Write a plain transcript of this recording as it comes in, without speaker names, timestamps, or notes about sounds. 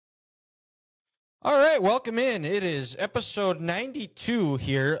All right, welcome in. It is episode 92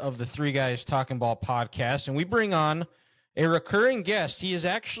 here of the Three Guys Talking Ball podcast, and we bring on a recurring guest. He has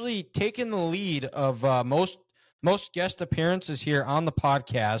actually taken the lead of most guest appearances here on the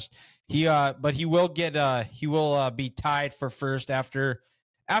podcast. But he will be tied for first after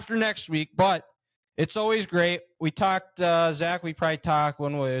next week. But it's always great. We talked, Zach. We probably talked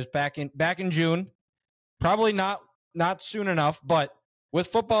when it was back in June. Probably not soon enough, but with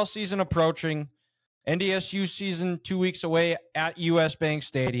football season approaching. NDSU season 2 weeks away at US Bank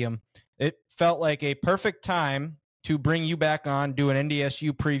Stadium. It felt like a perfect time to bring you back on, do an NDSU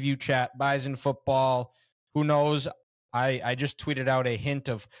preview chat, Bison football. Who knows? I just tweeted out a hint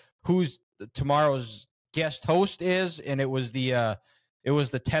of who's tomorrow's guest host is, and it was the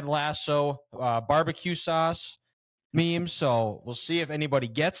Ted Lasso barbecue sauce meme. So we'll see if anybody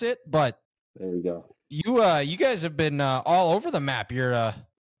gets it. But there we go. You guys have been all over the map. You're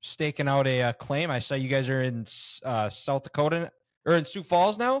staking out a claim. I saw you guys are in South Dakota or in Sioux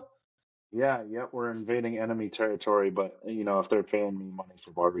Falls now. Yeah, we're invading enemy territory, but if they're paying me money for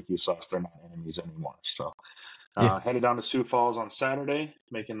barbecue sauce, they're not enemies anymore. So headed down to Sioux Falls on Saturday,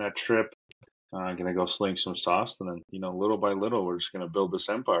 making that trip. Gonna go sling some sauce, and then little by little, we're just gonna build this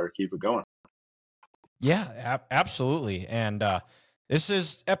empire, keep it going. Yeah, absolutely. And this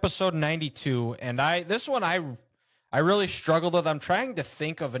is episode 92, and this one I really struggled with. I'm trying to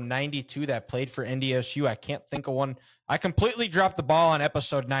think of a 92 that played for NDSU. I can't think of one. I completely dropped the ball on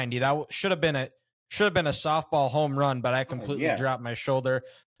episode 90. That should have been a softball home run, but I completely dropped my shoulder,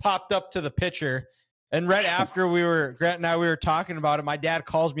 popped up to the pitcher, and right after Grant and I were talking about it, my dad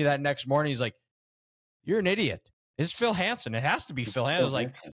calls me that next morning. He's like, "You're an idiot. It's Phil Hansen. It has to be Phil Hansen." I was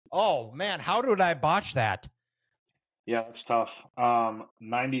like, "Oh man, how did I botch that?" Yeah, that's tough.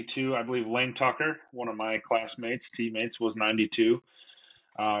 92, I believe Lane Tucker, one of my teammates, was 92.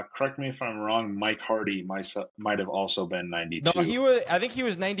 Correct me if I'm wrong. Mike Hardy might have also been 92. No, I think he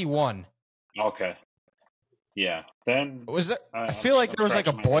was 91. Okay. Yeah. Then was it? I feel like there was like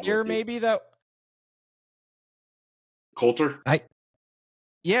a Boyer maybe that. Coulter.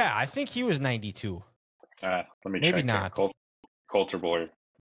 Yeah, I think he was 92. Let me maybe check. Not. Coulter Boyer.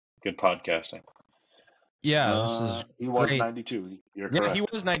 Good podcasting. Yeah, this is he was great. 92. You're correct. Yeah, he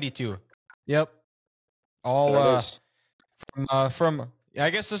was 92. Yep. All from I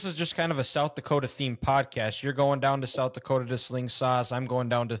guess this is just kind of a South Dakota themed podcast. You're going down to South Dakota to sling sauce. I'm going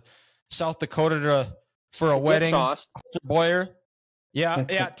down to South Dakota for a wedding. Sauced. Coulter Boyer. Yeah,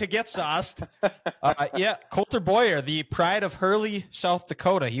 to get sauced. Coulter Boyer, the pride of Hurley, South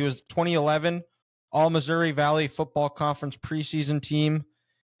Dakota. He was 2011 All Missouri Valley Football Conference preseason team.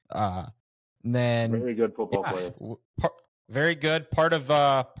 And then very good football player. Very good. Part of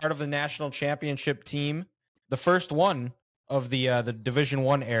the national championship team, the first one of the Division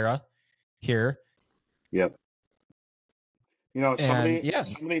I era here. Yep.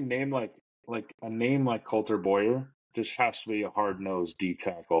 Somebody named like a name like Coulter Boyer just has to be a hard-nosed D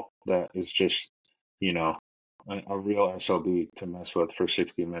tackle that is just a real SOB to mess with for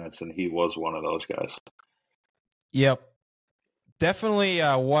 60 minutes, and he was one of those guys. Yep. Definitely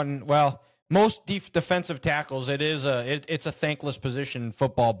one. Well, most defensive tackles, it's a thankless position in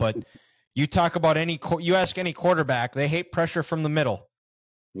football. But you talk about you ask any quarterback, they hate pressure from the middle.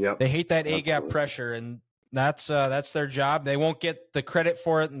 Yep. They hate that A-gap pressure, and that's their job. They won't get the credit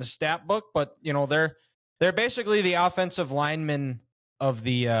for it in the stat book, but they're basically the offensive linemen of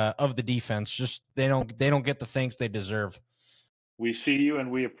the defense. Just they don't get the thanks they deserve. We see you and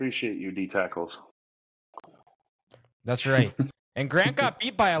we appreciate you, D tackles. That's right. And Grant got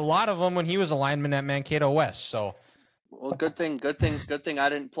beat by a lot of them when he was a lineman at Mankato West. So, well, good thing I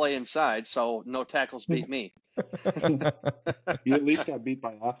didn't play inside, so no tackles beat me. You at least got beat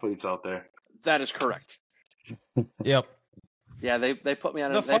by athletes out there. That is correct. Yep. Yeah, they put me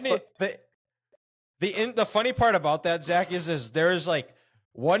on. The funny part about that, Zach, is there's like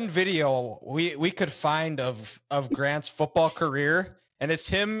one video we could find of Grant's football career, and it's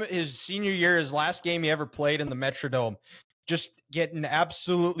him his senior year, his last game he ever played in the Metrodome, just getting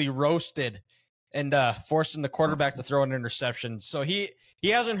absolutely roasted and forcing the quarterback to throw an interception. So he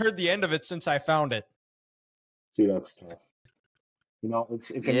hasn't heard the end of it since I found it. See, that's tough.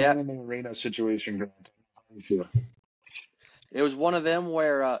 It's a man in the arena situation, Grant. How do you feel? It was one of them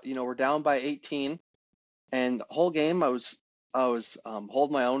where we're down by 18, and the whole game I was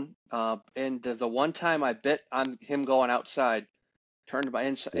holding my own. And the one time I bit on him going outside, turned to my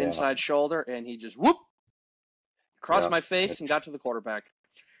inside shoulder, and he just whoop crossed my face and got to the quarterback.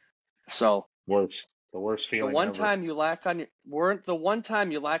 So the worst feeling. The one time you lack on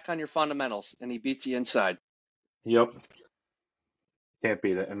your fundamentals, and he beats you inside. Yep. Can't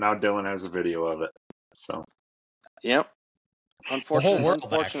beat it. And now Dylan has a video of it. So. Yep. The Unfortunate. whole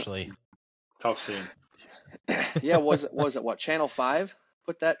world, actually. Tough scene. Yeah, was it what Channel 5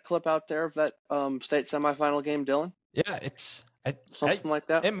 put that clip out there of that state semifinal game, Dylan? Yeah, Something like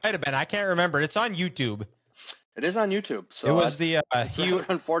that. It might have been. I can't remember. It's on YouTube. It is on YouTube. So it was rather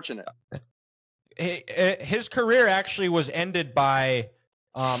unfortunate. His career actually was ended by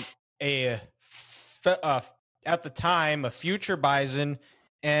at the time a future Bison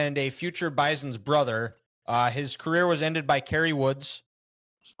and a future Bison's brother. His career was ended by Kerry Woods.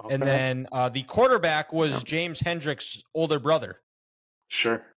 Okay. And then the quarterback was James Hendrick's older brother.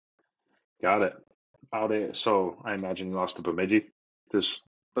 Sure. Got it. So I imagine you lost to Bemidji.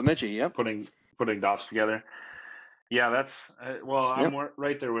 Bemidji, yeah. Putting dots together. Yeah, that's I'm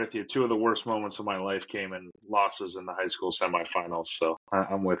right there with you. Two of the worst moments of my life came in losses in the high school semifinals. So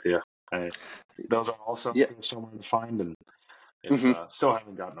I'm with you. Those are also somewhere to find, and still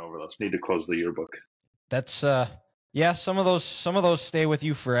haven't gotten over those. Need to close the yearbook. That's some of those stay with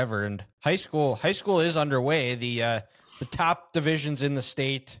you forever. And high school is underway. The top divisions in the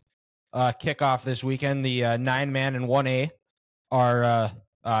state kick off this weekend. The 9-man and 1A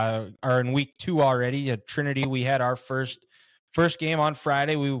are in week 2 already. At Trinity, we had our first game on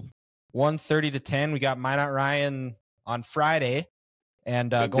Friday. We won 30-10. We got Minot Ryan on Friday,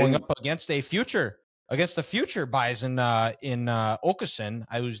 and going up against the future Bison in Okeson,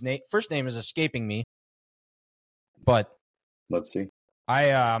 whose first name is escaping me. But let's see. I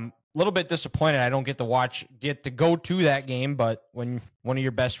a little bit disappointed I don't get to go to that game. But when one of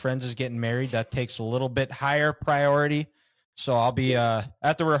your best friends is getting married, that takes a little bit higher priority. So I'll be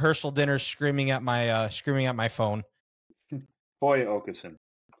at the rehearsal dinner screaming at my phone. Coy Okeson.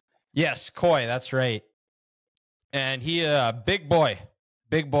 Yes, Coy, that's right. And he big boy.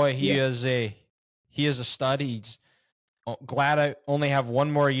 He is a stud. He's glad I only have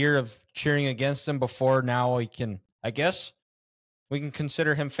one more year of cheering against him before now we can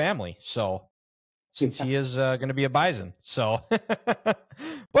consider him family. So since he is going to be a Bison. So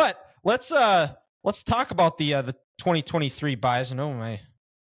but let's talk about the 2023 Bison.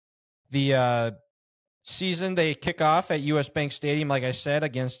 The season, they kick off at US Bank Stadium, like I said,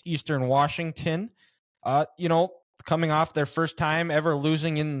 against Eastern Washington. Coming off their first time ever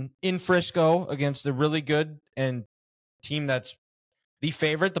losing in Frisco against a really good and team that's the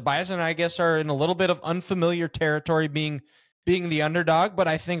favorite. The Bison, I guess, are in a little bit of unfamiliar territory being the underdog, but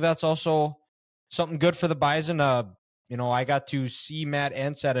I think that's also something good for the Bison. I got to see Matt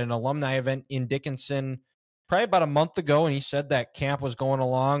Entz at an alumni event in Dickinson probably about a month ago, and he said that camp was going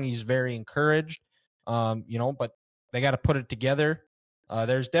along. He's very encouraged, but they got to put it together.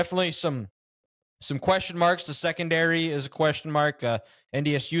 There's definitely some question marks. The secondary is a question mark.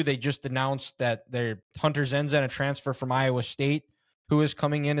 NDSU, they just announced that their Hunter Zenzen, a transfer from Iowa State, who is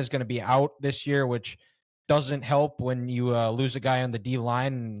coming in, is going to be out this year, which doesn't help when you lose a guy on the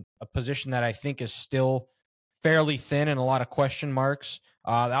D-line, a position that I think is still fairly thin and a lot of question marks.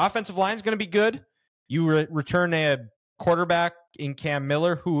 The offensive line is going to be good. You return a quarterback in Cam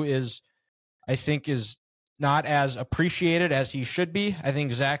Miller, who I think is not as appreciated as he should be. I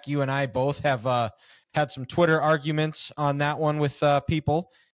think, Zach, you and I both have had some Twitter arguments on that one with people.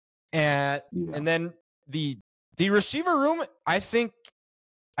 And then the receiver room, I think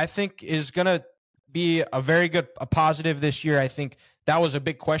is going to be a very good, a positive this year. I think that was a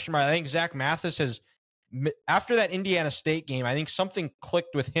big question mark. I think Zach Mathis has, after that Indiana State game, I think something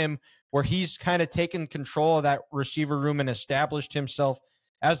clicked with him where he's kind of taken control of that receiver room and established himself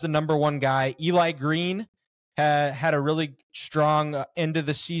as the number one guy. Eli Green had a really strong end of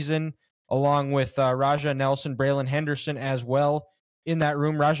the season, along with Raja Nelson, Braylon Henderson as well in that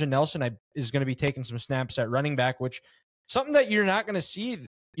room. Raja Nelson is going to be taking some snaps at running back, which something that you're not going to see,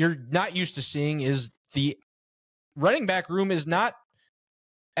 you're not used to seeing, is the running back room is not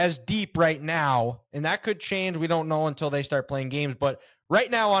as deep right now, and that could change. We don't know until they start playing games, but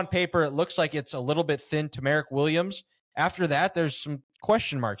right now on paper, it looks like it's a little bit thin. Tamarick Williams. After that, there's some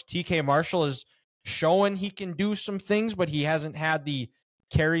question marks. TK Marshall is showing he can do some things, but he hasn't had the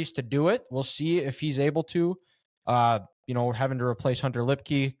carries to do it. We'll see if he's able to. Having to replace Hunter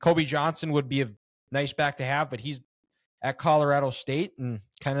Lipke. Kobe Johnson would be a nice back to have, but he's at Colorado State, and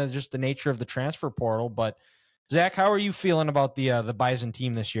kind of just the nature of the transfer portal. But Zach, how are you feeling about the Bison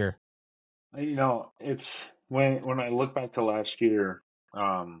team this year? It's when I look back to last year,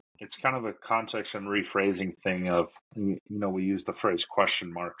 it's kind of a context and rephrasing thing of, we use the phrase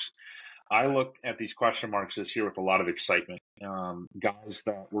question marks. I look at these question marks this year with a lot of excitement. Guys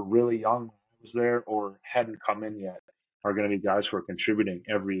that were really young when I was there or hadn't come in yet are going to be guys who are contributing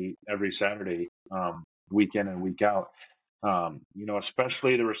every Saturday, week in and week out.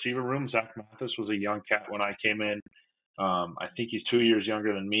 Especially the receiver room. Zach Mathis was a young cat when I came in. I think he's 2 years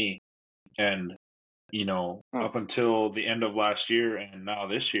younger than me. And, up until the end of last year and now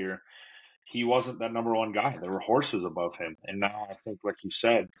this year, he wasn't that number one guy. There were horses above him. And now I think, like you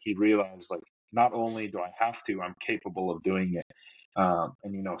said, he realized, like, not only do I have to, I'm capable of doing it.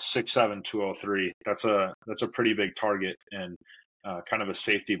 6'7", 203, that's a pretty big target and kind of a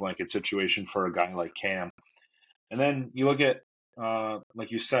safety blanket situation for a guy like Cam. And then you look at,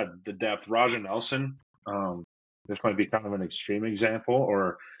 like you said, the depth. Raja Nelson, this might be kind of an extreme example,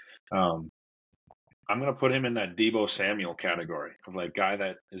 or I'm going to put him in that Deebo Samuel category of like guy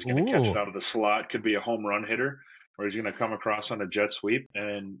that is going to catch it out of the slot, could be a home run hitter, or he's going to come across on a jet sweep,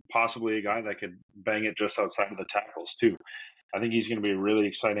 and possibly a guy that could bang it just outside of the tackles too. I think he's going to be a really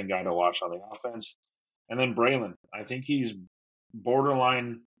exciting guy to watch on the offense. And then Braylon, I think he's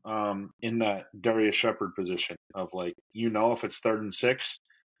borderline in that Darius Shepard position of like, if it's 3rd and 6,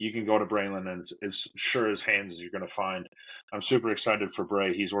 you can go to Braylon and it's as sure as hands as you're going to find. I'm super excited for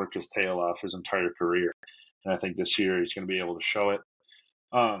Bray. He's worked his tail off his entire career. And I think this year he's going to be able to show it.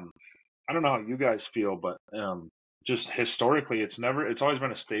 I don't know how you guys feel, but just historically, it's always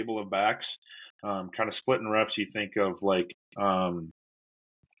been a stable of backs. Kind of splitting reps. You think of like,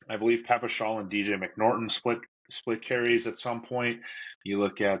 I believe Papa Shaw and DJ McNorton split carries at some point. You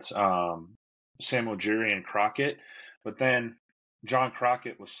look at Samuel Jury and Crockett, but then John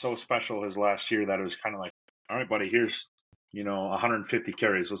Crockett was so special his last year that it was kind of like, all right, buddy, here's 150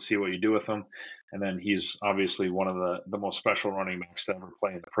 carries. Let's see what you do with them. And then he's obviously one of the most special running backs to ever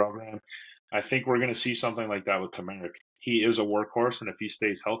play in the program. I think we're going to see something like that with Tamarick. He is a workhorse, and if he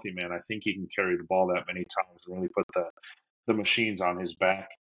stays healthy, man, I think he can carry the ball that many times and really put the machines on his back.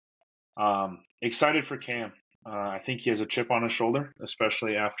 Excited for Cam. I think he has a chip on his shoulder,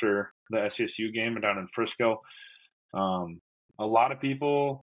 especially after the SSU game down in Frisco. A lot of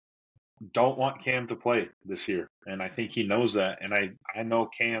people don't want Cam to play this year, and I think he knows that. And I know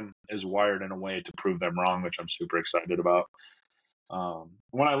Cam is wired in a way to prove them wrong, which I'm super excited about.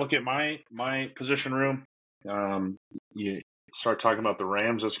 When I look at my position room, you start talking about the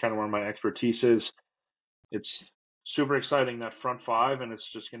Rams. That's kind of where my expertise is. It's super exciting, that front five, and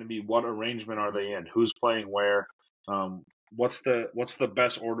it's just going to be what arrangement are they in? Who's playing where? What's the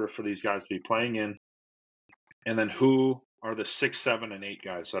best order for these guys to be playing in? And then who are the 6, 7, and 8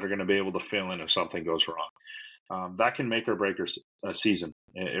 guys that are going to be able to fill in if something goes wrong? That can make or break a season.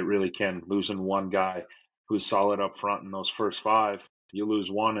 It really can. Losing one guy who's solid up front in those first 5, you lose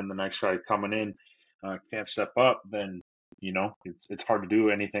one, and the next guy coming in can't step up, then it's hard to do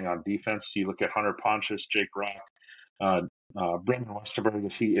anything on defense. You look at Hunter Pontius, Jake Rock, Brendan Westerberg,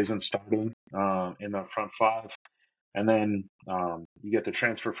 if he isn't starting in the front 5. And then you get the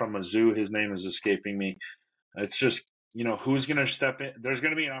transfer from Mizzou. His name is escaping me. It's just, who's going to step in? There's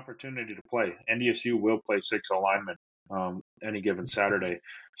going to be an opportunity to play. NDSU will play 6 alignment any given Saturday.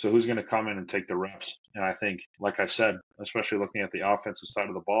 So who's going to come in and take the reps? And I think, like I said, especially looking at the offensive side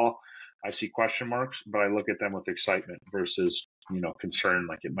of the ball, I see question marks, but I look at them with excitement versus, concern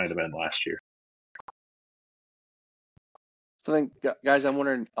like it might have been last year. So then, guys, I'm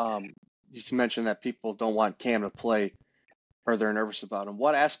wondering, you mentioned that people don't want Cam to play or they're nervous about him.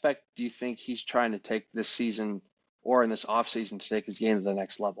 What aspect do you think he's trying to take this season or in this offseason to take his game to the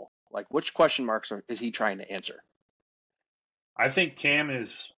next level? Like, which question marks is he trying to answer? I think Cam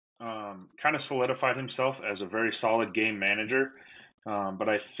is kind of solidified himself as a very solid game manager. But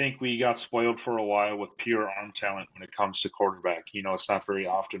I think we got spoiled for a while with pure arm talent when it comes to quarterback. It's not very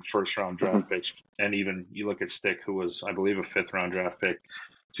often first-round draft picks. And even you look at Stick, who was, I believe, a fifth-round draft pick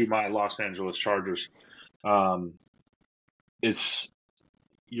to my Los Angeles Chargers.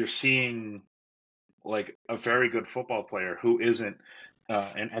 You're seeing like a very good football player who isn't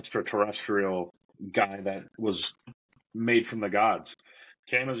an extraterrestrial guy that was made from the gods.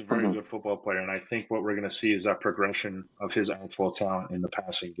 Cam is a very good football player, and I think what we're going to see is that progression of his actual talent in the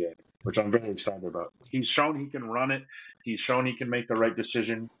passing game, which I'm very excited about. He's shown he can run it. He's shown he can make the right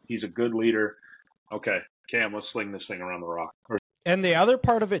decision. He's a good leader. Okay, Cam, let's sling this thing around the rock. And the other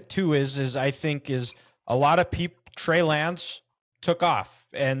part of it, too, is I think is a lot of people, Trey Lance took off,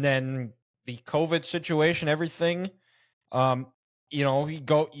 and then the COVID situation, everything, you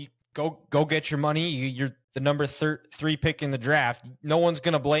go get your money. You're the number 3 pick in the draft. No one's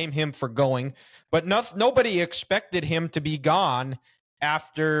going to blame him for going, but nobody expected him to be gone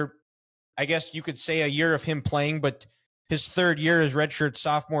after, I guess you could say, a year of him playing, but his 3rd year, his redshirt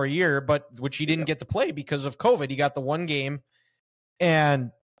sophomore year, but which he didn't get to play because of COVID. He got the one game,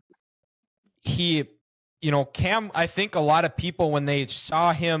 and he, Cam, I think a lot of people, when they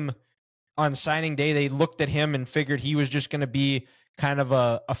saw him on signing day, they looked at him and figured he was just going to be kind of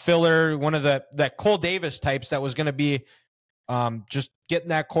a filler, one of that Cole Davis types that was going to be just getting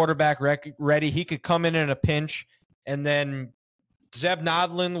that quarterback ready. He could come in a pinch, and then Zeb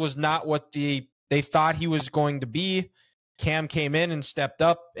Nodlin was not what they thought he was going to be. Cam came in and stepped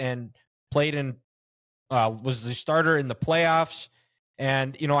up and played in was the starter in the playoffs.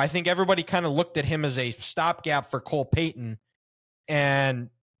 And, I think everybody kind of looked at him as a stopgap for Cole Payton. And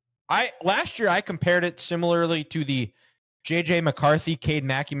last year I compared it similarly to the J.J. McCarthy, Cade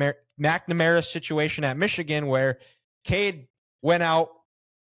McNamara situation at Michigan, where Cade went out,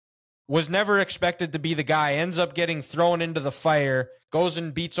 was never expected to be the guy, ends up getting thrown into the fire, goes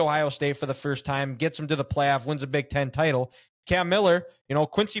and beats Ohio State for the first time, gets him to the playoff, wins a Big Ten title. Cam Miller,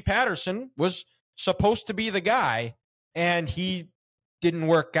 Quincy Patterson was supposed to be the guy, and he didn't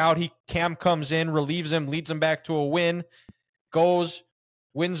work out. Cam comes in, relieves him, leads him back to a win,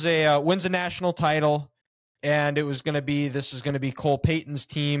 wins a national title, and this is going to be Cole Payton's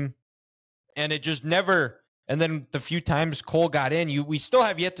team, and it just never. And then the few times Cole got in, we still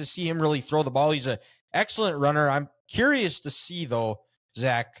have yet to see him really throw the ball. He's an excellent runner. I'm curious to see, though,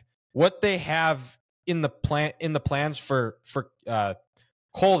 Zach, what they have in the plans for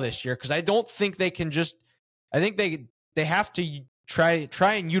Cole this year, because I don't think they can just. I think they have to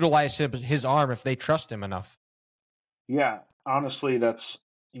try and utilize his arm if they trust him enough. Yeah, honestly,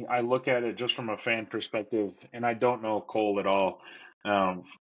 I look at it just from a fan perspective, and I don't know Cole at all.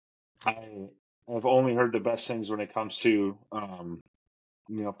 I've only heard the best things when it comes to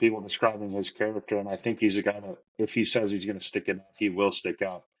people describing his character, and I think he's a guy that if he says he's going to stick it out, he will stick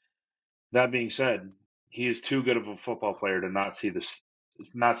out. That being said, he is too good of a football player to not see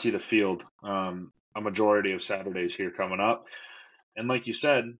the field a majority of Saturdays here coming up. And like you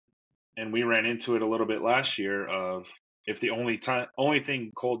said, and we ran into it a little bit last year, of if the only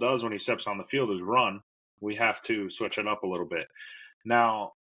thing Cole does when he steps on the field is run, we have to switch it up a little bit.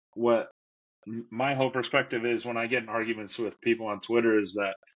 Now, what my whole perspective is when I get in arguments with people on Twitter is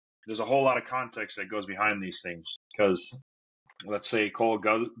that there's a whole lot of context that goes behind these things. Because let's say Cole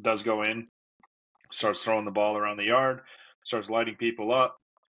does go in, starts throwing the ball around the yard, starts lighting people up.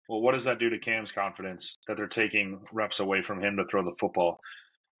 Well, what does that do to Cam's confidence that they're taking reps away from him to throw the football?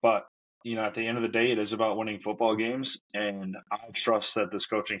 But, at the end of the day, it is about winning football games. And I trust that this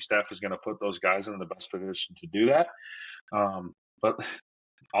coaching staff is going to put those guys in the best position to do that. But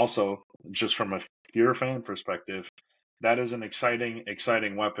also, just from a pure fan perspective, that is an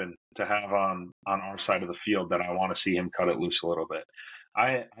exciting weapon to have on our side of the field that I want to see him cut it loose a little bit.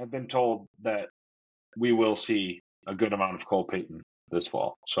 I've been told that we will see a good amount of Cole Payton this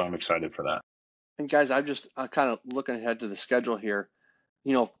fall, so I'm excited for that. And guys, I'm just kind of looking ahead to the schedule here.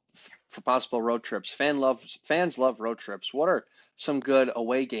 For possible road trips, fans love road trips. What are some good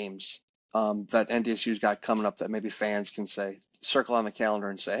away games that NDSU's got coming up that maybe fans can circle on the calendar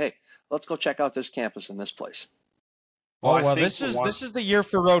and say, hey, let's go check out this campus in this place? Well, this is the year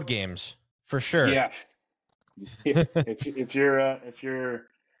for road games for sure. Yeah. if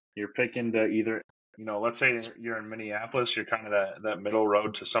you're picking to either, let's say you're in Minneapolis, you're kind of that middle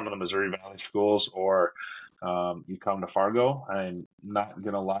road to some of the Missouri Valley schools, or you come to Fargo. I'm not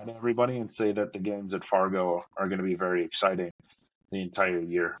going to lie to everybody and say that the games at Fargo are going to be very exciting the entire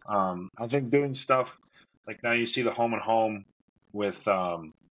year. I think doing stuff like now you see the home and home with, I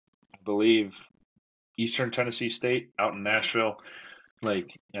believe, Eastern Tennessee State out in Nashville, and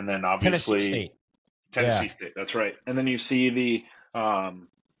then obviously Tennessee State. That's right. And then you see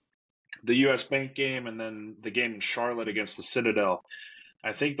the U.S. Bank game, and then the game in Charlotte against the Citadel.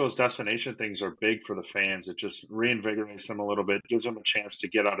 I think those destination things are big for the fans. It just reinvigorates them a little bit, gives them a chance to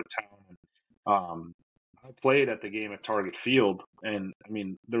get out of town. I played at the game at Target Field, and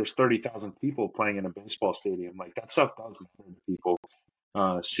there was 30,000 people playing in a baseball stadium. That stuff does matter to people.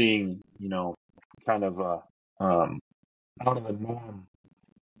 Seeing, kind of out of the norm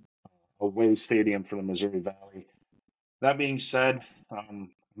away stadium for the Missouri Valley. That being said,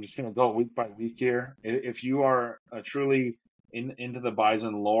 I'm just going to go week by week here. If you are truly into the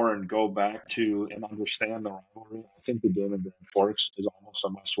Bison lore and go back to and understand the rivalry, I think the game in Grand Forks is almost a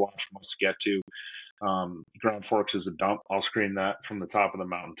must-watch, must-get to. Grand Forks is a dump. I'll scream that from the top of the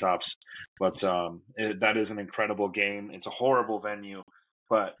mountaintops. But that is an incredible game. It's a horrible venue,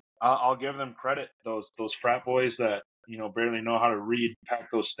 but I'll give them credit. Those frat boys that barely know how to read pack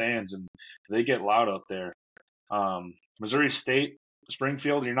those stands, and they get loud out there. Missouri State,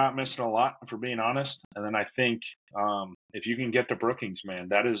 Springfield, you're not missing a lot, for being honest. And then I think if you can get to Brookings, man,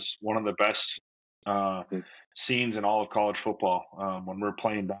 that is one of the best scenes in all of college football when we're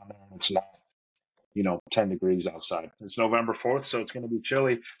playing down there and it's not 10 degrees outside. It's November 4th, so it's going to be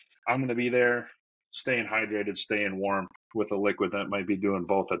chilly. I'm going to be there, staying hydrated, staying warm with a liquid that might be doing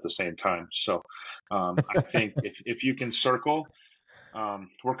both at the same time. So I think if you can circle,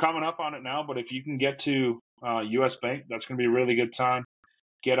 we're coming up on it now, but if you can get to US Bank, that's going to be a really good time.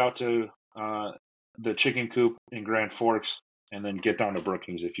 Get out to the Chicken Coop in Grand Forks, and then get down to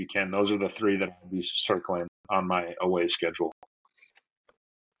Brookings if you can. Those are the three that I'll be circling on my away schedule.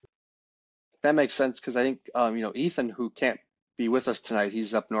 That makes sense because I think Ethan, who can't be with us tonight,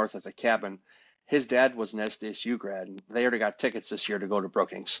 he's up north at the cabin. His dad was an NDSU grad, and they already got tickets this year to go to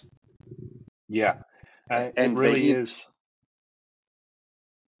Brookings. Yeah, and it really is.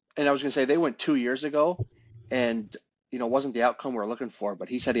 And I was going to say they went 2 years ago, and wasn't the outcome we're looking for, but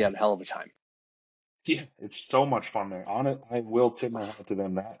he said he had a hell of a time. Yeah, it's so much fun there. On it, I will tip my hat to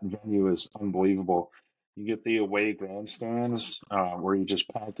them. That venue is unbelievable. You get the away grandstands where you just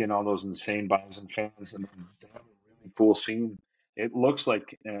pack in all those insane Bison fans, and then they have a really cool scene. It looks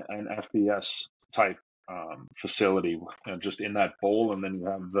like an FBS type facility, just in that bowl, and then you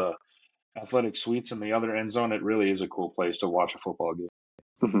have the athletic suites in the other end zone. It really is a cool place to watch a football game.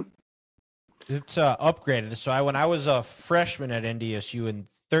 Mm-hmm. It's upgraded. So when I was a freshman at NDSU in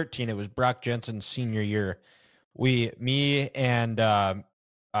 2013, it was Brock Jensen's senior year. Me and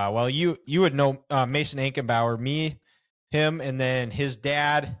you would know Mason Ankenbauer, me, him, and then his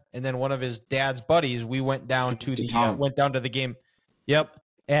dad, and then one of his dad's buddies. We went down to the game. Yep,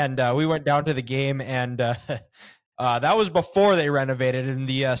 and we went down to the game, and that was before they renovated. In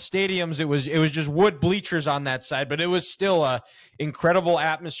the stadiums, it was just wood bleachers on that side, but it was still a incredible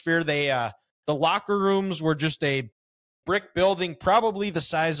atmosphere. The locker rooms were just a brick building, probably the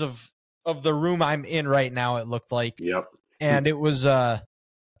size of the room I'm in right now. It looked like. Yep. And it was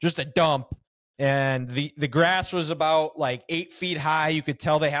just a dump. And the grass was about like 8 feet high. You could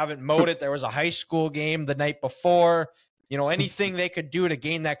tell they haven't mowed it. There was a high school game the night before. Anything they could do to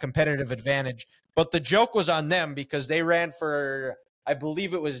gain that competitive advantage. But the joke was on them because they ran for, I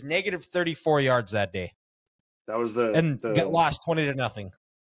believe it was negative 34 yards that day. That was get lost 20-0.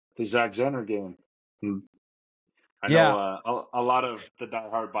 The Zach Zenner game. I know a lot of the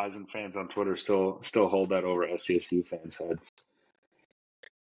diehard Bison fans on Twitter still hold that over SCSU fans' heads.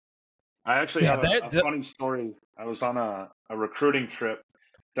 I actually have a funny story. I was on a recruiting trip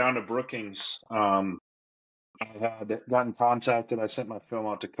down to Brookings. I had gotten contacted. I sent my film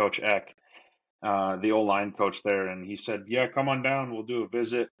out to Coach Eck, the O-line coach there, and he said, "Yeah, come on down. We'll do a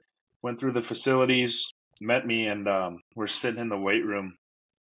visit." Went through the facilities, met me, and we're sitting in the weight room,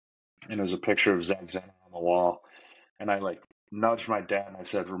 and there's a picture of Zach Zenner on the wall. And I nudged my dad and I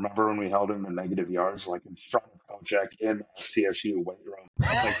said, "Remember when we held him in negative yards, in front of Coach Eck in the CSU weight room,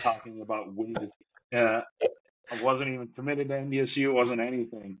 talking about weed?" I wasn't even committed to NDSU. It wasn't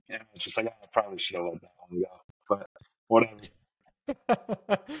anything. And I was just I probably should have let that one go. But whatever.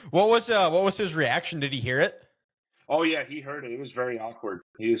 What was his reaction? Did he hear it? Oh yeah, he heard it. It was very awkward.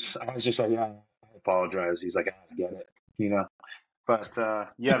 I was just "Yeah, I apologize." He's like, "I get it," But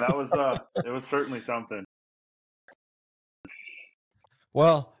yeah, that was it was certainly something.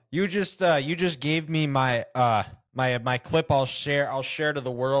 Well, you just gave me my my clip. I'll share to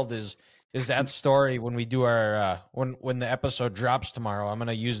the world is that story when we do our when the episode drops tomorrow. I'm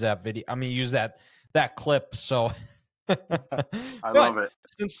gonna use that video. I'm gonna use that clip. So I love it.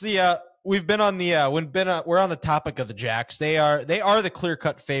 Since we've been on the we're on the topic of the Jacks. They are the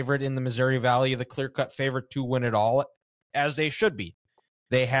clear-cut favorite in the Missouri Valley, the clear-cut favorite to win it all, as they should be.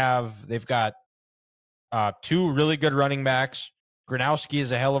 They've got two really good running backs. Gronowski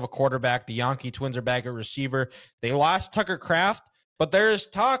is a hell of a quarterback. The Yankee twins are back at receiver. They lost Tucker Kraft, but there is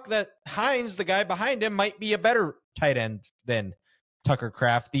talk that Hines, the guy behind him, might be a better tight end than Tucker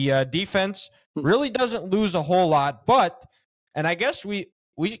Kraft. The defense really doesn't lose a whole lot, and I guess we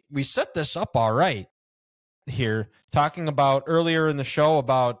set this up all right here, talking about earlier in the show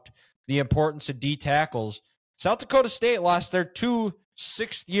about the importance of D tackles. South Dakota State lost their two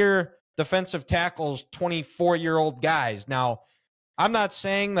sixth-year defensive tackles, 24-year-old guys. Now, I'm not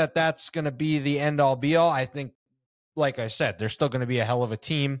saying that that's going to be the end-all, be-all. I think, like I said, they're still going to be a hell of a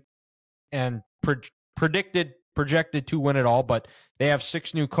team and projected to win it all, but they have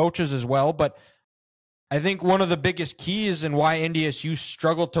 6 new coaches as well. But I think one of the biggest keys and why NDSU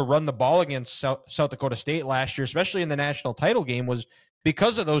struggled to run the ball against South Dakota State last year, especially in the national title game, was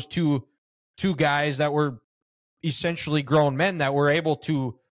because of those two guys that were essentially grown men that were able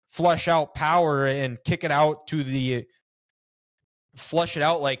to flush out power and kick it out flush it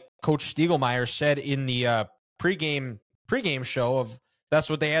out, like Coach Stiegelmeier said in the pregame show, of that's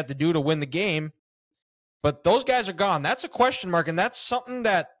what they had to do to win the game. But those guys are gone. That's a question mark, and that's something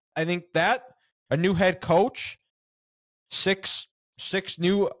that I think that a new head coach, six 6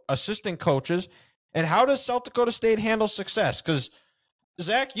 new assistant coaches, and how does South Dakota State handle success? Because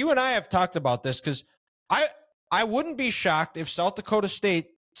Zach, you and I have talked about this, because I wouldn't be shocked if South Dakota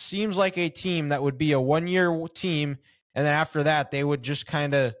State seems like a team that would be a 1-year team, and then after that they would just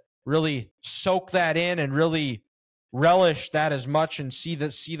kind of really soak that in and really relish that as much and see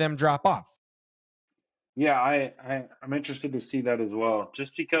them drop off. Yeah, I'm interested to see that as well,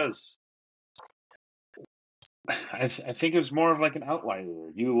 just because I think it was more of like an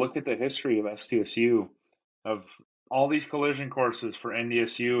outlier. You look at the history of SDSU, of all these collision courses for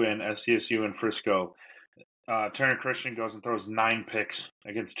NDSU and SDSU and Frisco. Turner Christian goes and throws 9 picks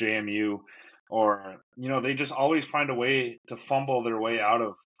against JMU, or they just always find a way to fumble their way out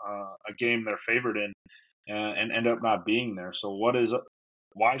of a game they're favored in, and end up not being there. So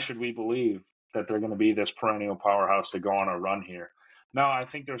why should we believe that they're going to be this perennial powerhouse to go on a run here? Now, I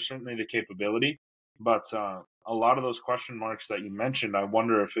think there's certainly the capability, but a lot of those question marks that you mentioned, I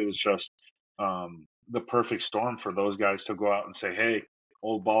wonder if it was just the perfect storm for those guys to go out and say, hey,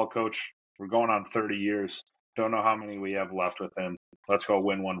 old ball coach, we're going on 30 years. Don't know how many we have left with him. Let's go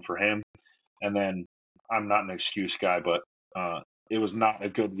win one for him. And then, I'm not an excuse guy, but it was not a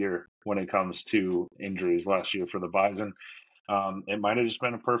good year when it comes to injuries last year for the Bison. It might have just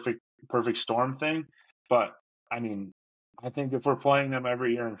been a perfect storm thing. But, I mean, I think if we're playing them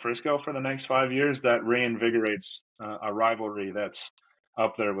every year in Frisco for the next 5 years, that reinvigorates a rivalry that's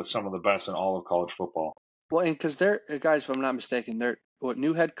up there with some of the best in all of college football. Well, and because they're, guys, if I'm not mistaken,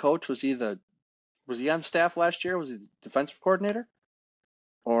 new head coach was he on staff last year? Was he the defensive coordinator?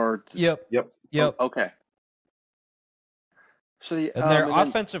 Or Yep. Okay. So their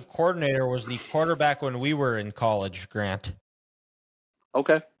offensive coordinator was the quarterback when we were in college, Grant.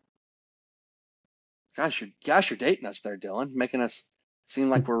 Okay. Gosh, you're dating us there, Dylan, making us seem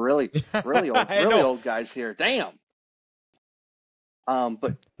like we're really old guys here. Damn.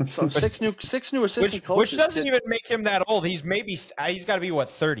 But so six new assistant coaches, which doesn't even make him that old. He's got to be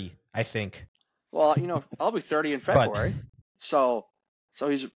 30, I think. Well, I'll be 30 in February, so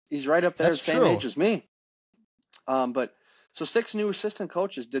he's right up there, the same age as me. But so 6 new assistant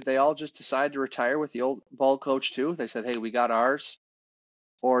coaches. Did they all just decide to retire with the old ball coach too? They said, "Hey, we got ours,"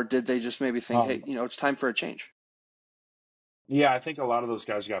 or did they just maybe think, "Hey, it's time for a change"? Yeah, I think a lot of those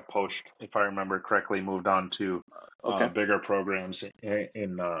guys got poached, if I remember correctly, moved on to bigger programs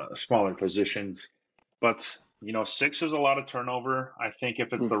in smaller positions. But, 6 is a lot of turnover. I think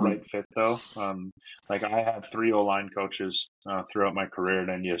if it's the right fit, though, like I had 3 O-line coaches throughout my career at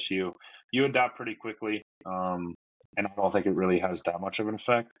NDSU. You adapt pretty quickly, and I don't think it really has that much of an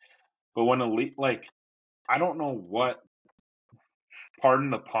effect. But when I don't know what, pardon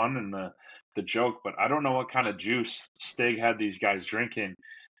the pun and the joke, but I don't know what kind of juice Stig had these guys drinking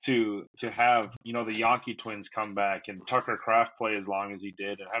to have, the Yankee twins come back and Tucker Kraft play as long as he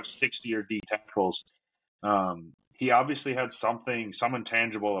did and have 60-year D tackles. He obviously had some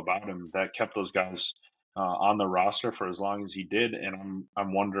intangible about him that kept those guys on the roster for as long as he did, and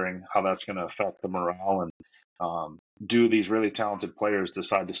I'm wondering how that's going to affect the morale, and do these really talented players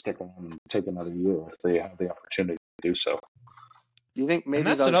decide to stick around and take another year if they have the opportunity to do so. Do you think maybe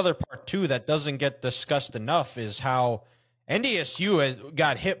that's another part too that doesn't get discussed enough, is how NDSU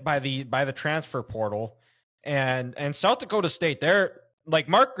got hit by the transfer portal, and South Dakota State, they're like,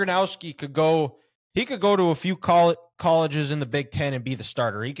 Mark Gronowski could go to a few colleges in the Big Ten and be the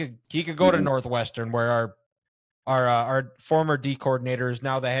starter. He could go to Northwestern, where our former D coordinator is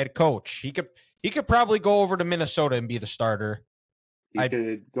now the head coach. He could probably go over to Minnesota and be the starter. He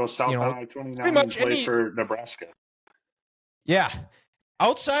could go south on I-29 and play for Nebraska. Yeah.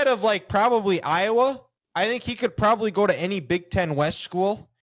 Outside of probably Iowa, I think he could probably go to any Big Ten West school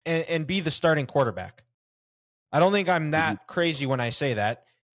and be the starting quarterback. I don't think I'm that crazy when I say that.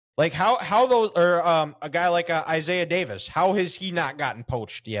 Like how those, or a guy like Isaiah Davis, how has he not gotten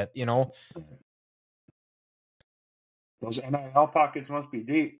poached yet? Those NIL pockets must be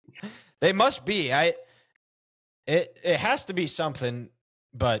deep. They must be. It has to be something,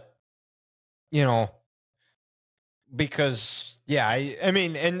 but because I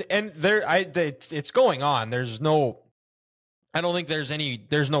mean, and there it's going on. I don't think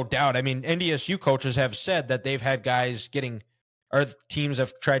there's no doubt. I mean, NDSU coaches have said that they've had guys or teams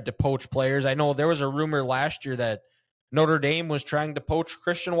have tried to poach players. I know there was a rumor last year that Notre Dame was trying to poach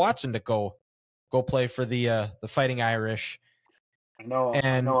Christian Watson to go play for the Fighting Irish. I know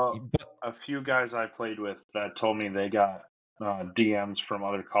a few guys I played with that told me they got DMs from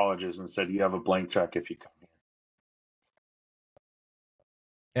other colleges and said, you have a blank check if you come here.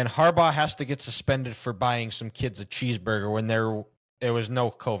 And Harbaugh has to get suspended for buying some kids a cheeseburger when there was no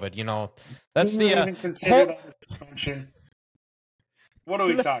COVID. That's the even consider that a suspension. What are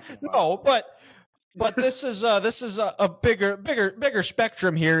we talking about? No, but this is a bigger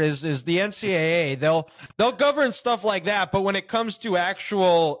spectrum here. Is the NCAA? They'll govern stuff like that, but when it comes to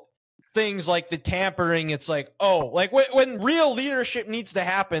actual things like the tampering, it's like, oh, like when real leadership needs to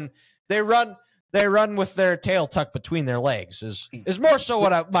happen, they run with their tail tucked between their legs. Is more so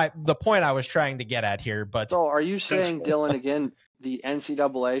what the point I was trying to get at here. But so, are you saying, Dylan, again, the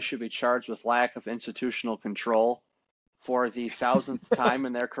NCAA should be charged with lack of institutional control for the 1000th time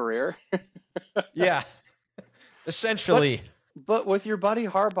in their career? Yeah, essentially. But with your buddy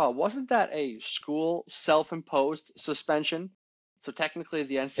Harbaugh, wasn't that a school self-imposed suspension? So technically,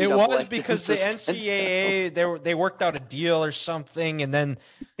 the NCAA. It was because the NCAA they worked out a deal or something, and then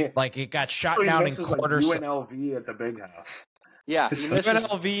like it got shot so down in court. Like UNLV at the big house. Yeah, he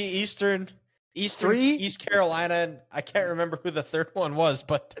UNLV, East Carolina, and I can't remember who the third one was,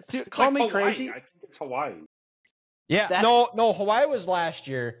 but dude, call me Hawaii. crazy. I think it's Hawaii. Yeah, no, Hawaii was last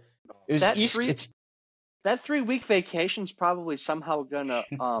year. It was That 3-week vacation's probably somehow gonna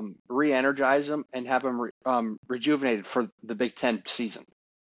re-energize him and have him rejuvenated for the Big Ten season.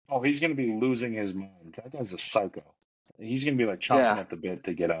 Oh, he's gonna be losing his mind. That guy's a psycho. He's gonna be like chomping at the bit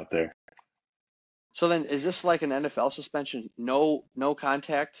to get out there. So then, is this like an NFL suspension? No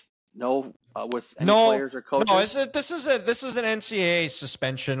contact, no with any players or coaches. No, this is an NCAA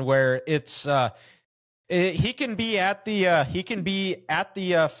suspension where it's he can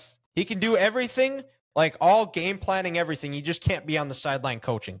do everything. Like all game planning, everything. You just can't be on the sideline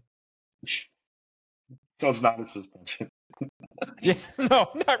coaching. So it's not a suspension. Yeah, no,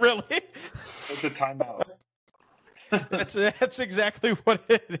 not really. It's a timeout. That's exactly what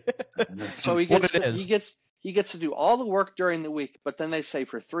it is. So he gets to do all the work during the week, but then they say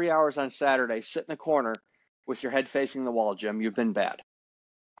for 3 hours on Saturday, sit in a corner with your head facing the wall, Jim. You've been bad.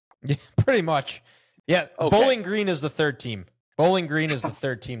 Yeah, pretty much. Yeah, okay. Bowling Green is the third team. Bowling Green is the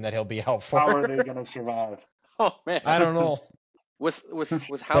third team that he'll be out for. How are they going to survive? Oh man, I don't know. With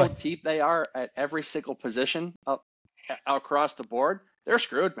how deep they are at every single position up across the board, they're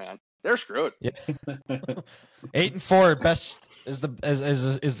screwed, man. They're screwed. Yeah. 8-4 at best is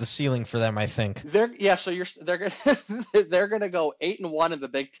the ceiling for them, I think. They're gonna go 8-1 in the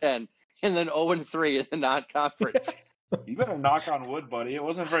Big Ten and then 0-3 in the non-conference. You better knock on wood, buddy. It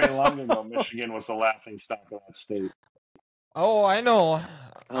wasn't very long ago Michigan was the laughing stock of that state. Oh, I know.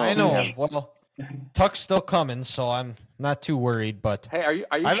 Man. Well, Tuck's still coming, so I'm not too worried. But hey, are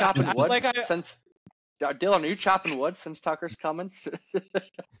you chopping wood since Dylan? Are you chopping wood since Tucker's coming?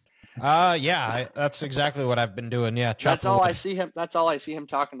 Yeah, that's exactly what I've been doing. Yeah, that's all wood. I see him. That's all I see him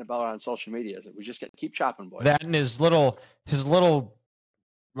talking about on social media. Is that we just keep chopping, boys. That and his little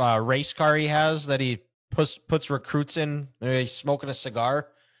race car he has that he puts recruits in. He's smoking a cigar.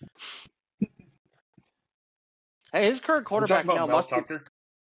 Hey, his current quarterback now must be.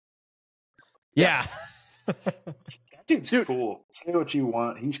 Yeah. That dude's cool. Say what you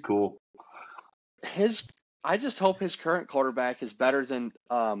want. He's cool. I just hope his current quarterback is better than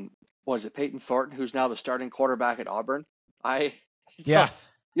Peyton Thornton, who's now the starting quarterback at Auburn.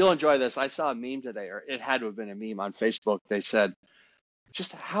 You'll enjoy this. I saw a meme today, or it had to have been a meme on Facebook. They said,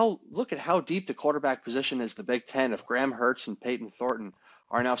 look at how deep the quarterback position is the Big Ten if Graham Mertz and Peyton Thornton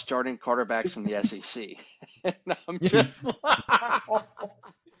are now starting quarterbacks in the SEC. And I'm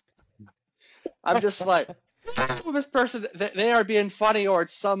just like, this person, they are being funny, or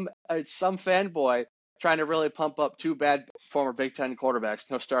it's some fanboy trying to really pump up two bad former Big Ten quarterbacks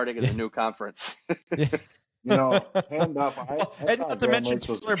now starting in the new conference. Hand up. And not to mention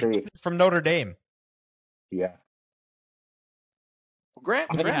Taylor from Notre Dame. Yeah. Graham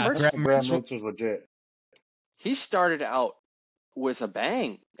Mertz was legit. He started out with a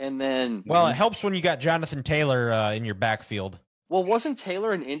bang, and then it helps when you got Jonathan Taylor in your backfield. Well, wasn't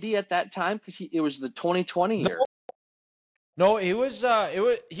Taylor in Indy at that time because it was the 2020 year? No, it was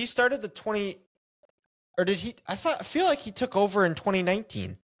he started the 20, or did he? I feel like he took over in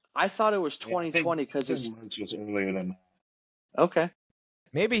 2019. I thought it was 2020 because his was earlier than that. Okay.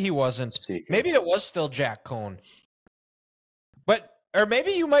 Maybe he wasn't. Maybe it was still Jack Cohn. Or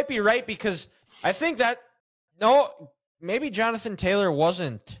maybe you might be right because I think maybe Jonathan Taylor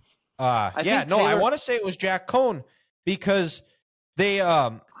wasn't. I want to say it was Jack Cohn because they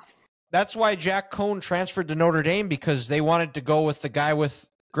that's why Jack Cohn transferred to Notre Dame because they wanted to go with the guy with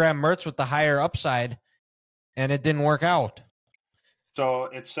Graham Mertz with the higher upside, and it didn't work out. So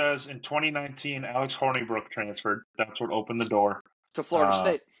it says in 2019, Alex Hornibrook transferred. That's what opened the door to Florida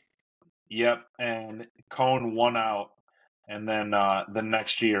State. Yep, and Cohn won out. And then the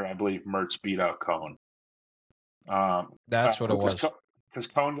next year, I believe Mertz beat out Cohn. That's what it was. Because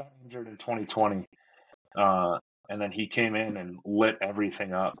Cohn got injured in 2020. and then he came in and lit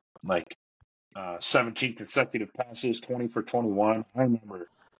everything up. Like 17 consecutive passes, 20 for 21. I remember,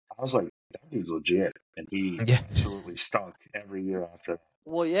 I was like, that dude's legit, and he absolutely stunk every year after.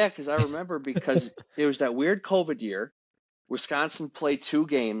 Well, yeah, because I remember because it was that weird COVID year. Wisconsin played 2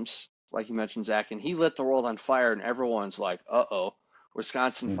 games, like you mentioned, Zach, and he lit the world on fire, and everyone's like, uh-oh,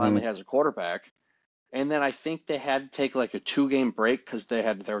 Wisconsin finally has a quarterback. And then I think they had to take like a 2-game break because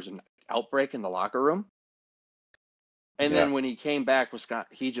there was an outbreak in the locker room. And then when he came back,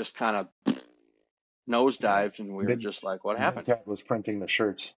 he just kind of nosedived, and we were just like, what happened? Cat was printing the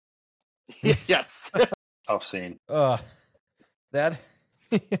shirts. Yes. Tough scene. That...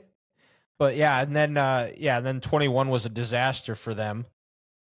 But yeah, and then 21 was a disaster for them,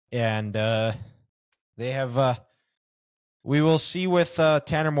 and they have. We will see with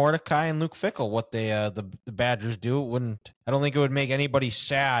Tanner Mordecai and Luke Fickell what the Badgers do. I don't think it would make anybody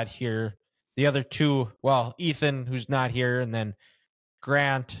sad here. The other two, well, Ethan, who's not here, and then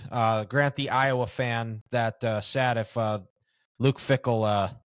Grant, the Iowa fan, that sad if Luke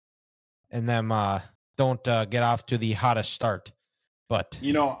Fickell and them don't get off to the hottest start. But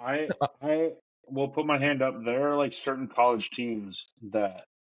I will put my hand up. There are like certain college teams that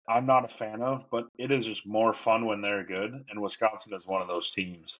I'm not a fan of, but it is just more fun when they're good, and Wisconsin is one of those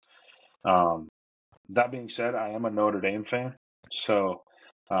teams. That being said, I am a Notre Dame fan, so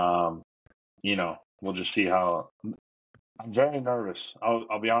we'll just see how. I'm very nervous.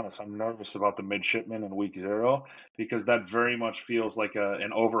 I'll be honest. I'm nervous about the midshipmen in week 0 because that very much feels like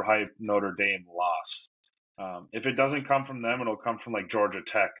an overhyped Notre Dame loss. If it doesn't come from them, it'll come from like Georgia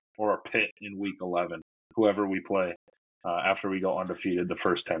Tech or a Pitt in week 11, whoever we play after we go undefeated the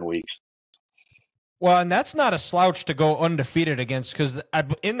first 10 weeks. Well, and that's not a slouch to go undefeated against, because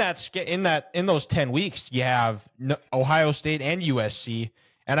in those 10 weeks you have Ohio State and USC,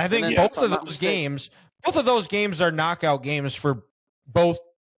 and I think both of those games are knockout games for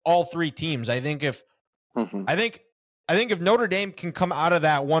all 3 teams. I think if Notre Dame can come out of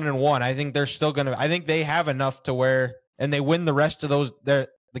that 1-1, I think they're still going to. I think they have enough to where, and they win the rest of the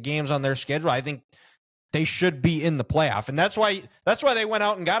games on their schedule. I think they should be in the playoff, and that's why they went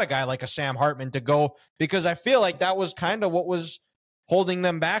out and got a guy like a Sam Hartman to go, because I feel like that was kind of what was holding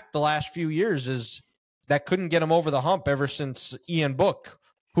them back the last few years, is that couldn't get them over the hump ever since Ian Book,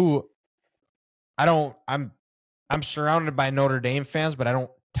 who I'm surrounded by Notre Dame fans, but I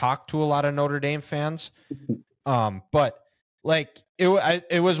don't talk to a lot of Notre Dame fans. But like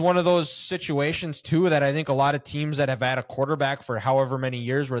it was one of those situations too that I think a lot of teams that have had a quarterback for however many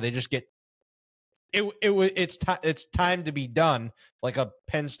years, where they just get it's time to be done, like a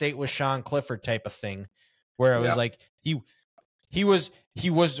Penn State with Sean Clifford type of thing, where it was like he wasn't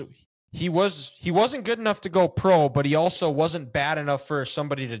good enough to go pro, but he also wasn't bad enough for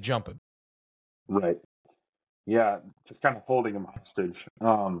somebody to jump him. Right. Yeah, just kind of holding him hostage.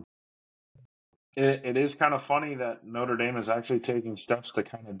 It is kind of funny that Notre Dame is actually taking steps to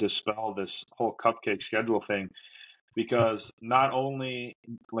kind of dispel this whole cupcake schedule thing, because not only,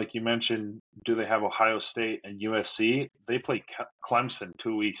 like you mentioned, do they have Ohio State and USC, they play Clemson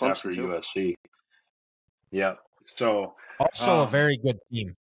 2 weeks after too. USC. Yeah, so also a very good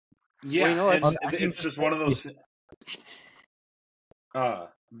team. Yeah, well, it's just one of those.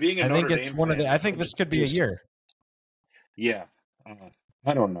 Being a Notre Dame fan, I think this could be a year. Yeah,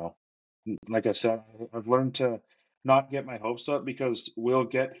 I don't know. Like I said, I've learned to not get my hopes up, because we'll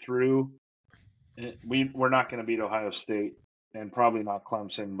get through. We're not going to beat Ohio State and probably not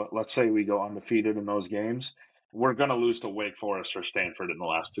Clemson, but let's say we go undefeated in those games, we're going to lose to Wake Forest or Stanford in the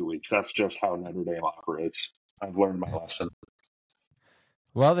last 2 weeks. That's just how Notre Dame operates. I've learned my lesson.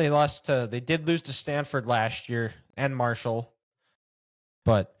 Well, they did lose to Stanford last year and Marshall,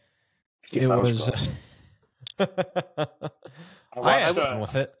 but it was. I had fun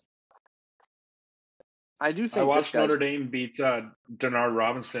with it. I do think I watched Notre Dame beat Denard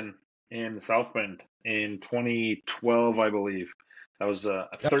Robinson in South Bend in 2012, I believe. That was a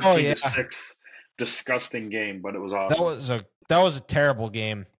 13-6 disgusting game, but it was awesome. That was a terrible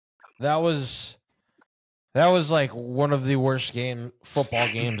game. That was like one of the worst football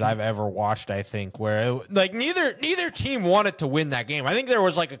games I've ever watched, I think, where neither team wanted to win that game. I think there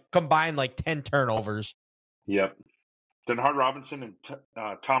was like a combined 10 turnovers. Yep. Denard Robinson and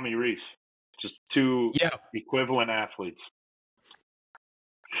Tommy Rees, just two equivalent athletes.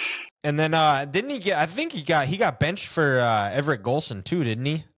 And then didn't he get? I think he got benched for Everett Golson too, didn't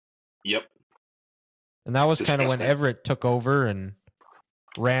he? Yep. And that was kind of when Everett took over and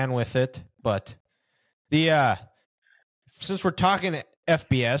ran with it. But since we're talking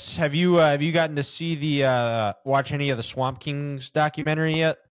FBS, have you gotten to see watch any of the Swamp Kings documentary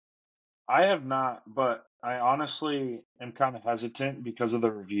yet? I have not, but I honestly am kind of hesitant because of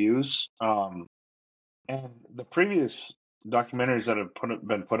the reviews. And the previous documentaries that have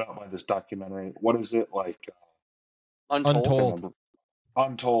been put out by this documentary, what is it like? Untold. Untold.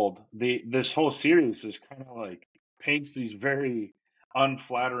 Untold. This whole series is kind of like paints these very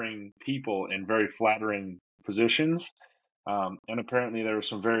unflattering people in very flattering positions. And apparently there were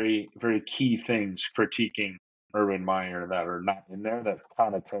some very, very key things critiquing Urban Meyer that are not in there that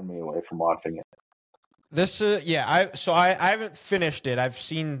kind of turned me away from watching it. This I haven't finished it. I'm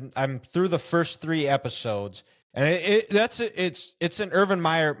through the first 3 episodes, and it's an Urban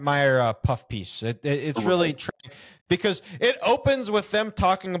Meyer puff piece. It's really because it opens with them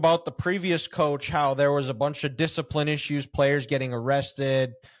talking about the previous coach, how there was a bunch of discipline issues, players getting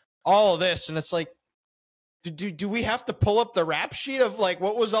arrested, all of this, and it's like, do we have to pull up the rap sheet of like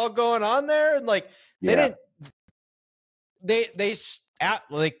what was all going on there? And like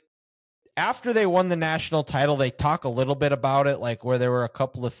after they won the national title, they talk a little bit about it, like where there were a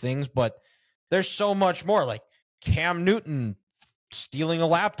couple of things, but there's so much more, like Cam Newton stealing a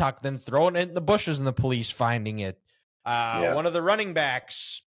laptop, then throwing it in the bushes and the police finding it. One of the running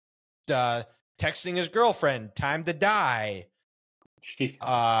backs texting his girlfriend, time to die.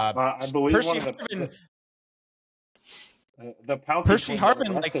 I believe Percy one of Harvin, the Percy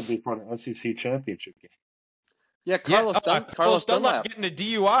Harvin before the SEC championship game. Yeah, Carlos Dunlap getting a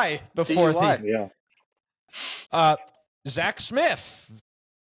DUI before Zach Smith.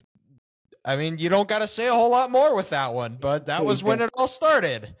 I mean, you don't got to say a whole lot more with that one, but that was when it all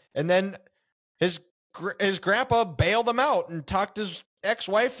started. And then his grandpa bailed him out and talked his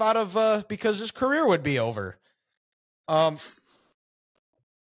ex-wife out of because his career would be over. From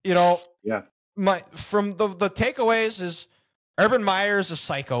the takeaways is Urban Meyer is a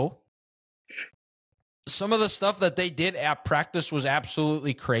psycho. Some of the stuff that they did at practice was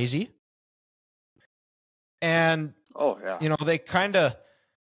absolutely crazy. And they kind of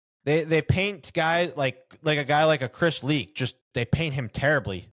they paint guys like a guy like a Chris Leak, just they paint him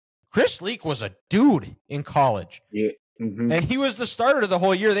terribly. Chris Leak was a dude in college. Yeah. Mm-hmm. And he was the starter the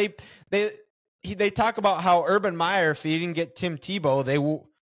whole year. They talk about how Urban Meyer, if he didn't get Tim Tebow, they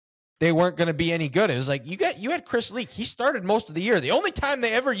weren't going to be any good. It was like you had Chris Leak. He started most of the year. The only time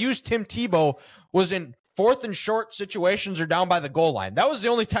they ever used Tim Tebow was in 4th and short situations or down by the goal line. That was the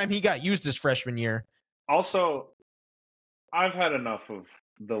only time he got used his freshman year. Also, I've had enough of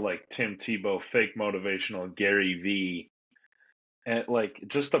the like Tim Tebow fake motivational Gary V, and like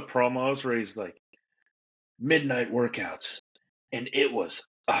just the promos where he's like midnight workouts, and it was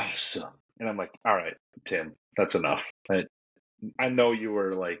awesome. And I'm like, all right, Tim, that's enough. I know you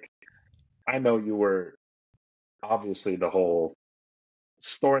were obviously the whole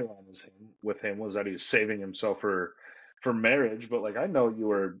storyline with him was that he was saving himself for marriage, but like I know you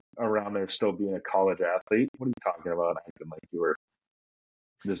were around there still being a college athlete. What are you talking about? Acting like you were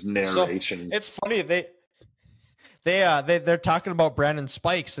this narration. So, it's funny they're talking about Brandon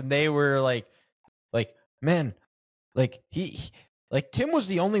Spikes, and they were like man, like Tim was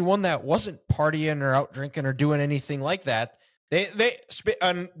the only one that wasn't partying or out drinking or doing anything like that. They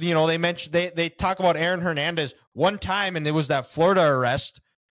mentioned they talk about Aaron Hernandez one time, and it was that Florida arrest,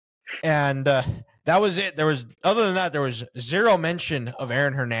 and that was it. Other than that, there was zero mention of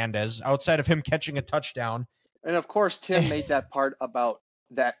Aaron Hernandez outside of him catching a touchdown. And of course, Tim made that part about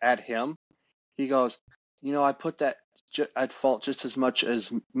that at him. He goes, I put that at fault just as much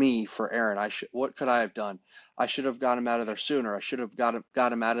as me for Aaron. What could I have done? I should have got him out of there sooner. I should have got him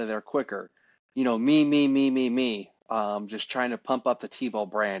out of there quicker. Me. Just trying to pump up the Tebow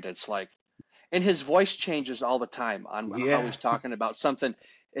brand. It's like, and his voice changes all the time on how he's talking about something.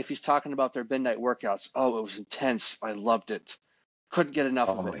 If he's talking about their midnight workouts, it was intense. I loved it. Couldn't get enough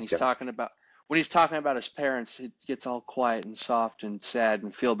of it. And when he's talking about his parents, it gets all quiet and soft and sad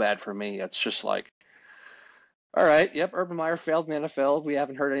and feel bad for me. It's just like, all right, yep, Urban Meyer failed in the NFL. We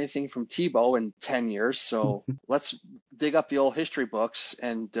haven't heard anything from Tebow in 10 years. So let's dig up the old history books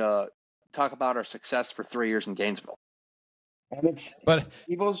and talk about our success for 3 years in Gainesville. And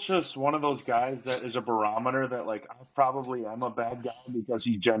Tebow's just one of those guys that is a barometer that, like, I probably am a bad guy because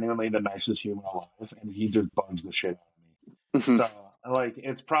he's genuinely the nicest human alive, and he just bugs the shit out of me. So, like,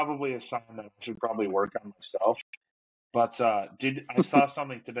 it's probably a sign that I should probably work on myself. But I saw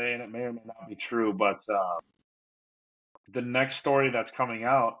something today, and it may or may not be true, but the next story that's coming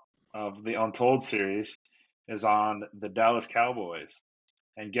out of the Untold series is on the Dallas Cowboys.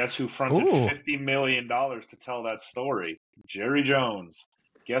 And guess who fronted $50 million to tell that story? Jerry Jones.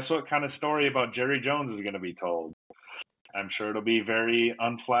 Guess what kind of story about Jerry Jones is going to be told? I'm sure it'll be very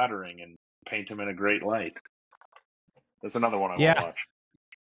unflattering and paint him in a great light. That's another one I want to watch.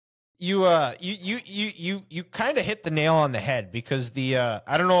 you kind of hit the nail on the head because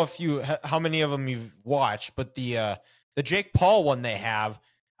I don't know how many of them you've watched, but the Jake Paul one they have,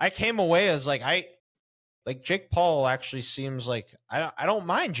 I came away as like Jake Paul actually seems like I don't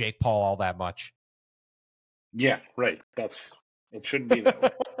mind Jake Paul all that much. Yeah, right. It shouldn't be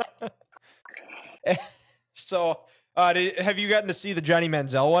that way. So, have you gotten to see the Johnny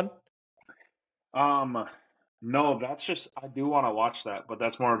Manziel one? No, that's just I do want to watch that, but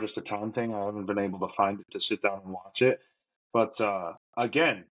that's more just a time thing. I haven't been able to find it to sit down and watch it. But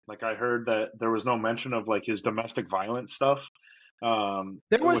again, like I heard that there was no mention of like his domestic violence stuff.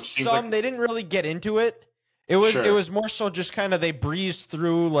 There was some. They didn't really get into it. It was more so just kind of they breezed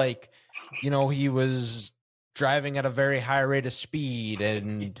through like, he was driving at a very high rate of speed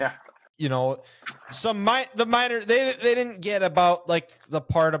and the minor they didn't get about like the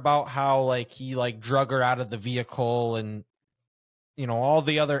part about how like he like drug her out of the vehicle and all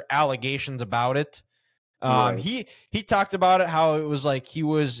the other allegations about it. Right. He talked about it, how it was like he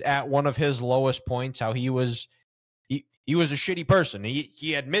was at one of his lowest points, how he was a shitty person.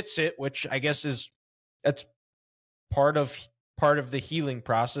 He admits it, which I guess that's part of the healing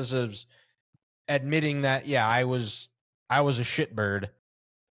process of admitting that I was a shitbird.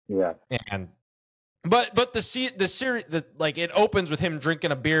 Yeah. But the series like it opens with him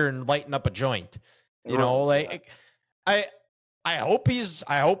drinking a beer and lighting up a joint. I hope he is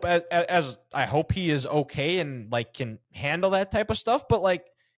okay and like can handle that type of stuff, but like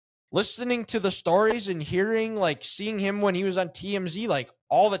listening to the stories and hearing like seeing him when he was on TMZ like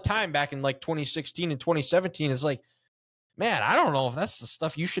all the time back in like 2016 and 2017 is like, man, I don't know if that's the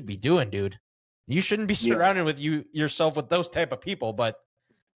stuff you should be doing, dude. You shouldn't be surrounded with yourself with those type of people, but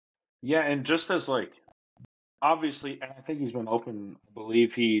yeah, and just as like obviously, and I think he's been open. I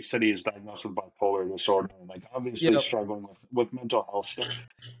believe he said he's diagnosed with bipolar disorder, and like obviously struggling with mental health stuff.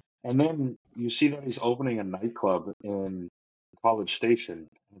 And then you see that he's opening a nightclub in College Station.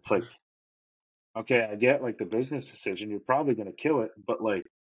 It's like, okay, I get like the business decision. You're probably going to kill it, but like,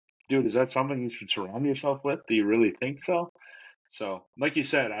 dude, is that something you should surround yourself with? Do you really think so? So, like you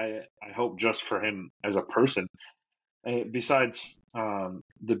said, I hope just for him as a person, besides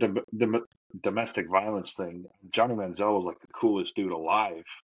the domestic violence thing, Johnny Manziel was like the coolest dude alive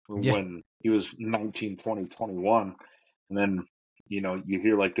when he was 19, 20, 21. And then, you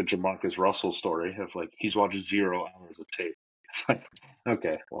hear like the Jamarcus Russell story of like he's watched 0 hours of tape. It's like,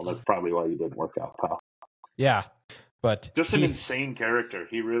 okay, well, that's probably why you didn't work out, pal. Yeah, but just an insane character.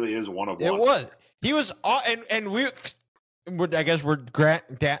 He really is one of one. It was. He was, and I guess Grant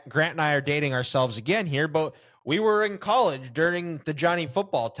and I are dating ourselves again here, but we were in college during the Johnny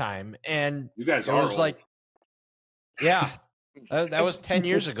football time, and you guys it was old. Like, yeah, that was 10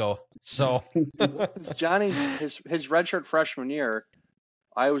 years ago. So Johnny's his redshirt freshman year,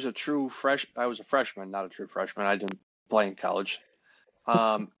 I was a freshman, not a true freshman. I didn't play in college.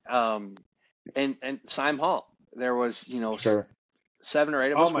 And Sime Hall, there was 7 or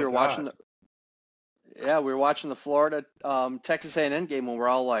 8 of us. We were watching the Florida Texas A&M game when we're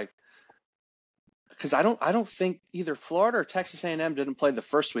all like, because I don't think either Florida or Texas A&M didn't play the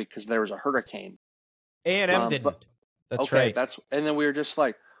first week because there was a hurricane. A&M didn't. That's right. And then we were just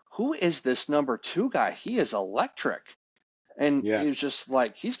like, who is this number 2 guy? He is electric. And he was just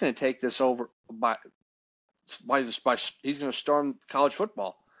like, he's going to take this over he's going to storm college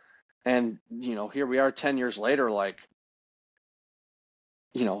football. And, here we are 10 years later, like,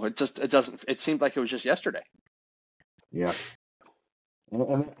 it seemed like it was just yesterday. Yeah.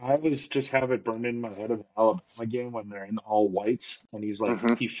 And I always just have it burned in my head of the Alabama game when they're in all whites and he's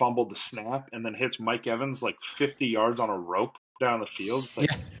like, he fumbled the snap and then hits Mike Evans like 50 yards on a rope down the field. It's like,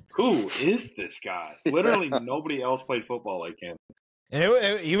 who is this guy? Literally nobody else played football like him.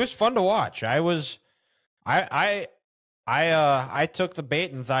 And he was fun to watch. I took the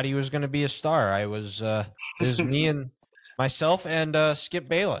bait and thought he was going to be a star. It was me and myself and Skip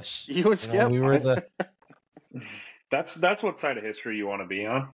Bayless. You and Skip? We were the. That's what side of history you want to be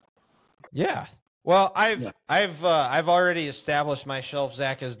on. Yeah. Well, I've already established myself,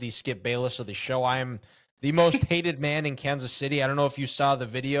 Zach, as the Skip Bayless of the show. I'm the most hated man in Kansas City. I don't know if you saw the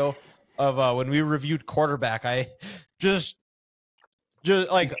video of when we reviewed quarterback. I just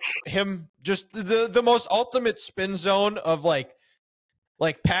like him, just the most ultimate spin zone of like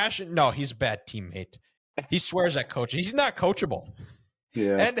passion. No, he's a bad teammate. He swears at coaching. He's not coachable.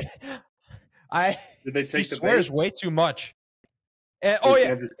 Yeah. And he swears way too much. And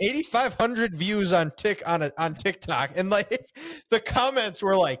 8,500 views on TikTok, and like the comments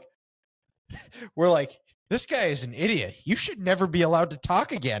were like, this guy is an idiot. You should never be allowed to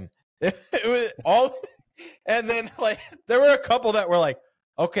talk again. It was all, and then like there were a couple that were like,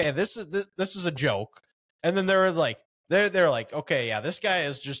 okay, this is a joke, and then they're like, okay, yeah, this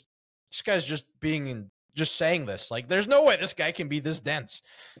guy's just saying this. Like, there's no way this guy can be this dense.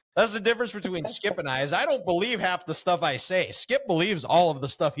 That's the difference between Skip and I. Is I don't believe half the stuff I say. Skip believes all of the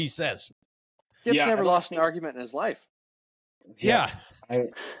stuff he says. Skip's never lost an argument in his life. Yeah. I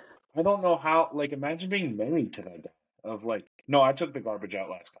don't know how. Like, imagine being married to that guy. Of like, no, I took the garbage out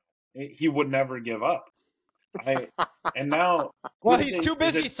last time. He would never give up. And now, well, he's too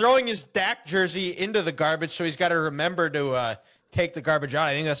busy throwing his Dak jersey into the garbage, so he's got to remember to take the garbage out.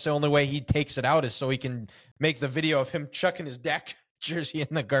 I think that's the only way he takes it out is so he can make the video of him chucking his Dak jersey in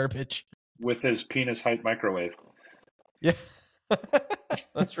the garbage with his penis height microwave. Yeah,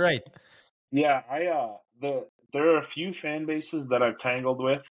 that's right. Yeah, there are a few fan bases that I've tangled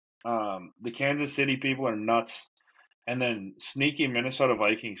with. The Kansas City people are nuts, and then sneaky Minnesota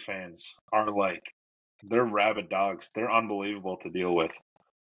Vikings fans are like, they're rabid dogs. They're unbelievable to deal with.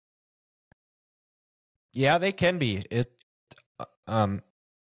 Yeah, they can be. Well,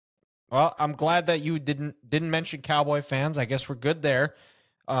 I'm glad that you didn't mention Cowboy fans. I guess we're good there.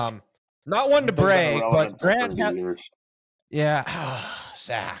 Not one to brag, but Grant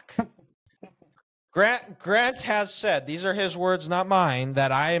Zach. Grant has said, these are his words, not mine,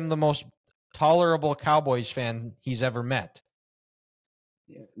 that I am the most tolerable Cowboys fan he's ever met.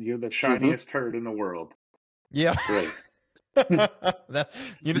 Yeah, you're the shiniest turd in the world. Yeah. Right.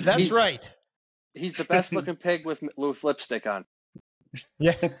 That's right. He's the best looking pig with lipstick on.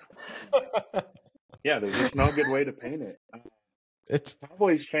 Yeah. Yeah, there's just no good way to paint it. It's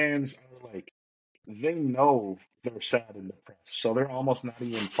Cowboys fans are like, they know they're sad and depressed, so they're almost not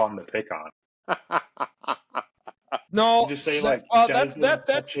even fun to pick on. No, you just say like, that's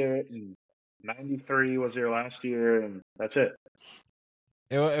it. And 93 was your last year, and that's it.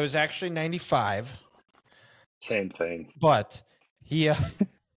 It was actually 95. Same thing. But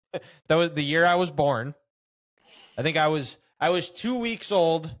that was the year I was born. I think I was 2 weeks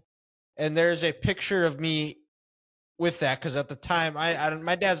old, and there's a picture of me with that because at the time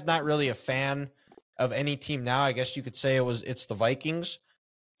my dad's not really a fan of any team now. I guess you could say it's the Vikings,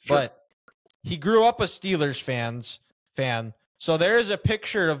 sure. But he grew up a Steelers fan. So there is a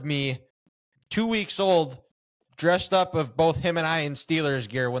picture of me 2 weeks old, dressed up of both him and I in Steelers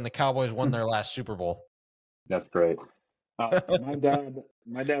gear when the Cowboys won their last Super Bowl. That's great. My dad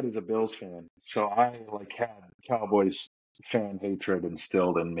is a Bills fan, so I had Cowboys fan hatred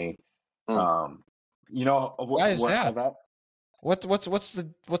instilled in me. Why is that?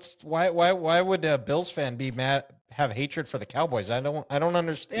 Why would a Bills fan be mad, have hatred for the Cowboys? I don't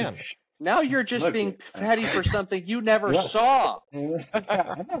understand. Now you're just being petty for something you never saw. You weren't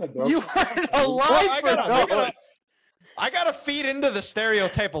alive for those. I gotta feed into the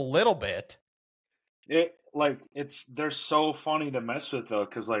stereotype a little bit. They're so funny to mess with though,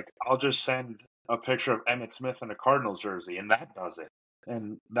 because I'll just send a picture of Emmitt Smith in a Cardinals jersey, and that does it,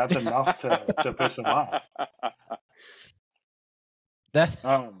 and that's enough to piss him off.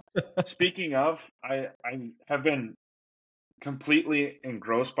 Speaking of, I have been completely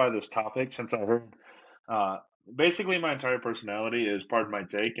engrossed by this topic since I heard. Basically, my entire personality is pardon my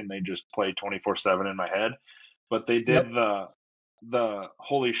take, and they just play 24/7 in my head. But they did the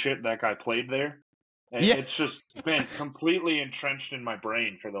holy shit that guy played there. And it's just been completely entrenched in my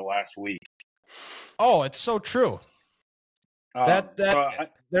brain for the last week. Oh, it's so true.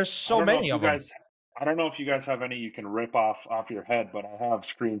 There's so many of them. I don't know if you guys have any you can rip off your head, but I have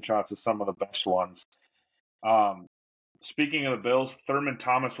screenshots of some of the best ones. Speaking of the Bills, Thurman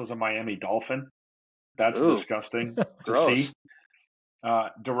Thomas was a Miami Dolphin. That's disgusting to see.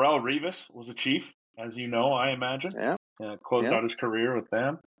 Darrelle Revis was a Chief, as you know, I imagine. Yeah. Closed out his career with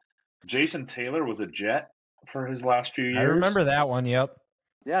them. Jason Taylor was a Jet for his last few years. I remember that one, yep.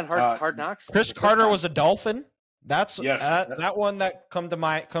 Yeah, and Hard Knocks. Chris Carter was a Dolphin. That's that one that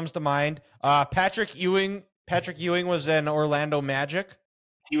comes to mind. Patrick Ewing was an Orlando Magic.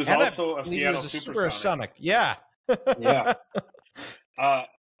 He was also a Seattle Supersonic. Yeah. Yeah.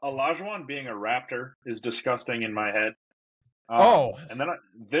 Olajuwon being a Raptor is disgusting in my head. And then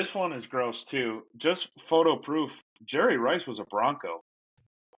this one is gross too. Just photo proof. Jerry Rice was a Bronco.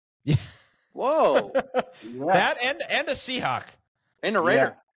 Yeah. Whoa. That and a Seahawk. And a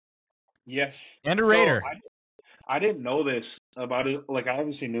Raider. Yeah. Yes. And a Raider. I didn't know this about it. I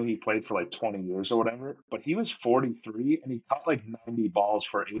obviously knew he played for 20 years or whatever, but he was 43 and he caught 90 balls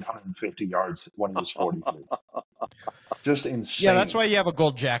for 850 yards when he was 43. Just insane. Yeah, that's why you have a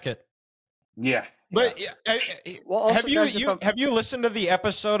gold jacket. Yeah. But have you listened to the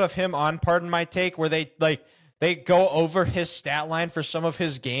episode of him on Pardon My Take where they go over his stat line for some of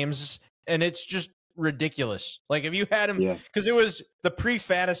his games, and it's just ridiculous. Like if you had him, Yeah. because it was the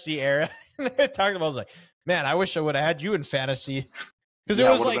pre-fantasy era. They talked about, I was like, man, I wish I would have had you in fantasy, because it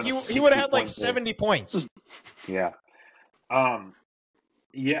was like he would have had like 70 points. Yeah.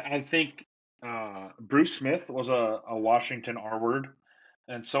 Yeah, I think Bruce Smith was a Washington R word,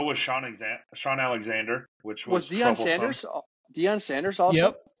 and so was Sean Alexander, which was Deion troublesome. Sanders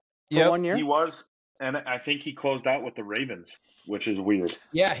also for 1 year? He was, and I think he closed out with the Ravens, which is weird.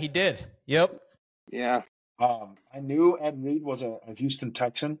 Yeah, he did. Yep. Yeah. I knew Ed Reed was a Houston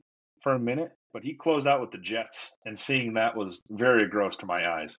Texan for a minute, but he closed out with the Jets, and seeing that was very gross to my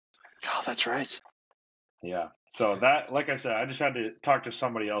eyes. Oh, that's right. Yeah. So that, like I said, I just had to talk to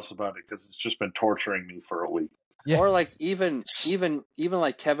somebody else about it because it's just been torturing me for a week. Yeah. Or like even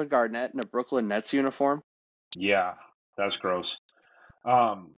like Kevin Garnett in a Brooklyn Nets uniform. Yeah, that's gross.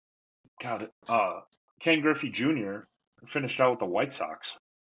 God, Ken Griffey Jr. finished out with the White Sox.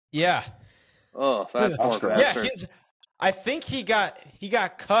 Yeah. Oh, that poor bastard. Yeah, I think he got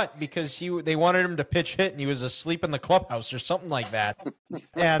cut because they wanted him to pitch hit and he was asleep in the clubhouse or something like that.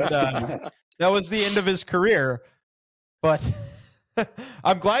 And that was the end of his career. But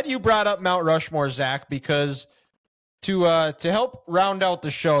I'm glad you brought up Mount Rushmore, Zach, because to help round out the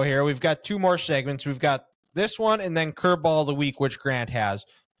show here, we've got two more segments. We've got this one and then Curveball of the Week, which Grant has.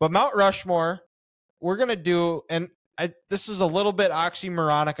 But Mount Rushmore, we're going to do, and this is a little bit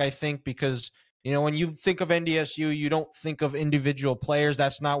oxymoronic, I think, because when you think of NDSU, you don't think of individual players.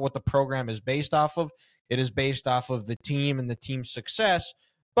 That's not what the program is based off of. It is based off of the team and the team's success.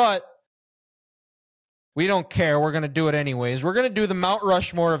 But we don't care. We're going to do it anyways. We're going to do the Mount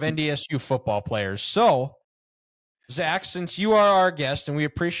Rushmore of NDSU football players. So, Zach, since you are our guest and we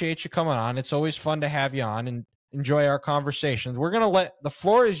appreciate you coming on, it's always fun to have you on and enjoy our conversations. We're going to the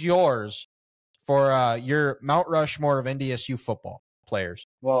floor is yours for your Mount Rushmore of NDSU football players.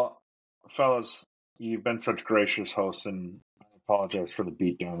 Well, fellas, you've been such gracious hosts, and I apologize for the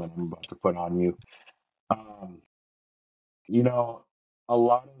beatdown that I'm about to put on you. A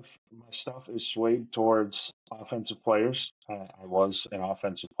lot of my stuff is swayed towards offensive players. I was an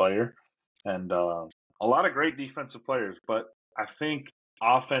offensive player, and a lot of great defensive players, but I think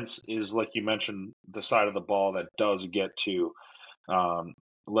offense is, like you mentioned, the side of the ball that does get to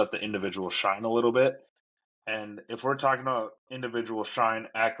let the individual shine a little bit. And if we're talking about individual shine,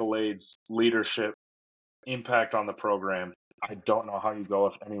 accolades, leadership, impact on the program, I don't know how you go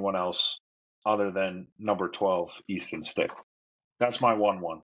with anyone else other than number 12, Easton Stick. That's my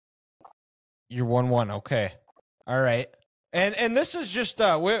 1-1. You're 1-1. Okay. All right. And this is just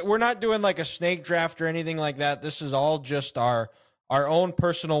we're not doing like a snake draft or anything like that. This is all just our own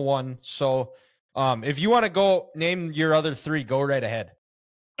personal one. So if you want to go name your other three, go right ahead.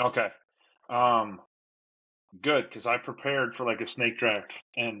 Okay. Good, because I prepared for like a snake draft,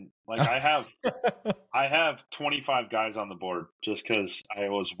 and like I have 25 guys on the board just because I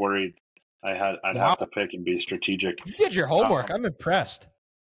was worried I'd have to pick and be strategic. You did your homework. I'm impressed.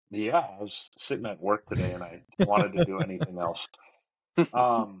 Yeah, I was sitting at work today and I wanted to do anything else.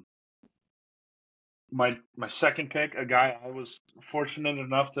 My second pick, a guy I was fortunate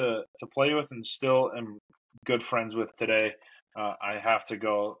enough to play with and still am good friends with today. I have to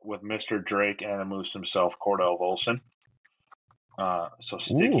go with Mr. Drake Animus himself, Cordell Volson. So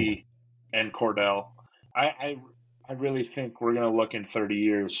Sticky and Cordell. I really think we're going to look in 30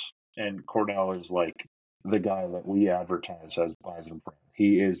 years and Cordell is like the guy that we advertise as Bison Brand.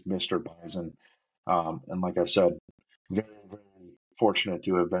 He is Mr. Bison. And like I said, very, very fortunate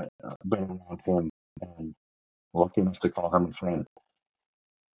to have been around him and lucky enough to call him a friend.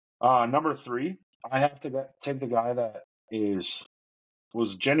 Number 3, I have to take the guy that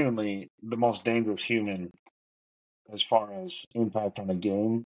was genuinely the most dangerous human as far as impact on the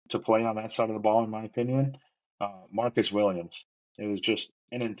game to play on that side of the ball, in my opinion. Marcus Williams. It was just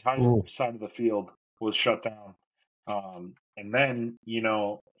an entire side of the field was shut down. And then,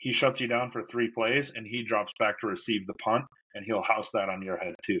 he shuts you down for 3 plays and he drops back to receive the punt and he'll house that on your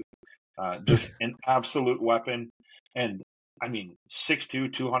head too. Just an absolute weapon. And I mean,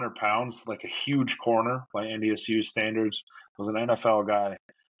 6'2", 200 pounds, like a huge corner by NDSU standards, was an NFL guy,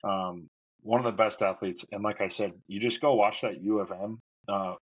 one of the best athletes. And like I said, you just go watch that U of M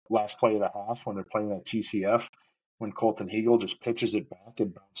last play of the half when they're playing that TCF, when Colton Hegel just pitches it back,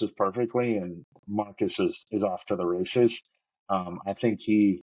 it bounces perfectly, and Marcus is off to the races. I think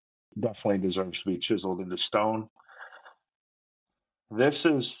he definitely deserves to be chiseled into stone. This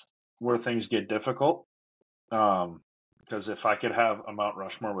is where things get difficult. Because if I could have a Mount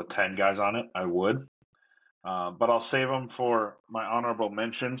Rushmore with 10 guys on it, I would. But I'll save them for my honorable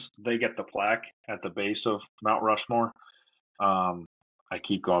mentions. They get the plaque at the base of Mount Rushmore. I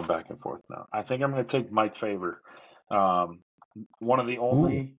keep going back and forth now. I think I'm going to take Mike Favor, one of the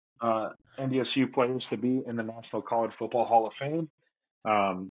only NDSU players to be in the National College Football Hall of Fame.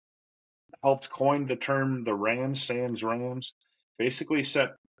 Helped coin the term the Rams, Sam's Rams. Basically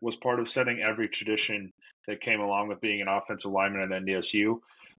was part of setting every tradition that came along with being an offensive lineman at NDSU.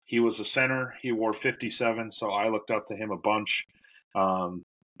 He was a center. He wore 57, so I looked up to him a bunch. And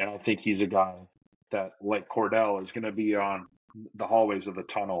I think he's a guy that, like Cordell, is going to be on the hallways of the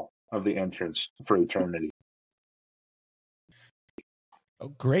tunnel of the entrance for eternity. Oh,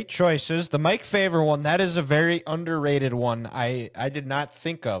 great choices. The Mike Favor one, that is a very underrated one. I did not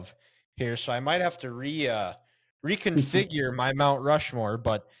think of here, so I might have to reconfigure my Mount Rushmore.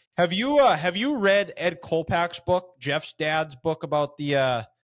 But have you read Ed Kolpak's book, Jeff's dad's book about the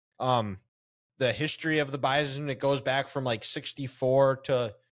history of the Bison? It goes back from like 64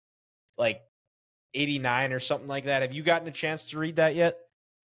 to like 89 or something like that. Have you gotten a chance to read that yet?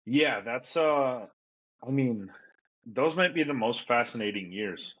 Yeah, that's I mean, those might be the most fascinating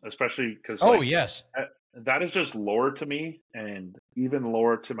years, especially because yes, that is just lore to me, and even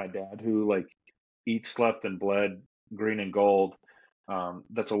lore to my dad, who like eat, slept, and bled green and gold.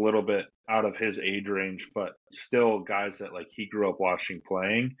 That's a little bit out of his age range, but still guys that like he grew up watching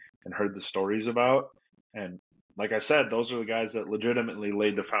playing and heard the stories about. And like I said, those are the guys that legitimately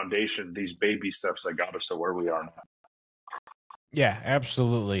laid the foundation, these baby steps that got us to where we are now. Yeah,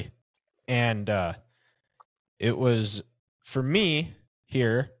 absolutely. And it was, for me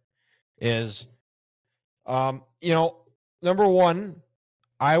here, is number one,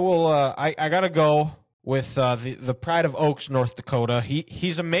 I will I gotta go with the Pride of Oaks, North Dakota.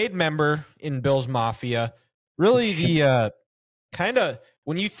 He's a made member in Bill's Mafia. Really, the kind of,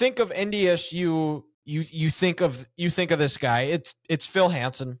 when you think of NDSU, you think of this guy. It's Phil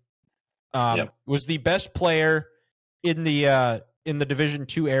Hansen. Was the best player in the Division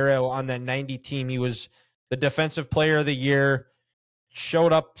II era on that 90 team. He was the defensive player of the year.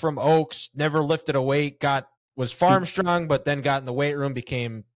 Showed up from Oaks, never lifted a weight, was farm strong, but then got in the weight room,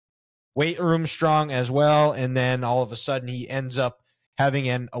 became weight room strong as well, and then all of a sudden he ends up having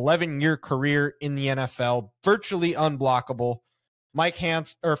an 11-year career in the NFL, virtually unblockable.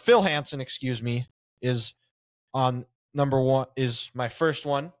 Phil Hansen, is on number one, is my first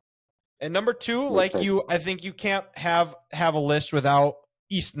one. And number two, like you, I think you can't have a list without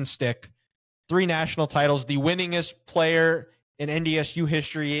Easton Stick. 3 national titles, the winningest player in NDSU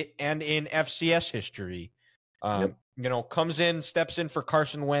history and in FCS history. Comes in, steps in for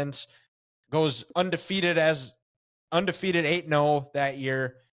Carson Wentz, goes undefeated 8-0 that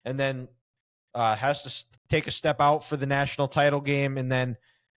year, and then has to take a step out for the national title game, and then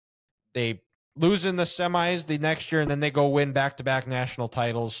they lose in the semis the next year, and then they go win back-to-back national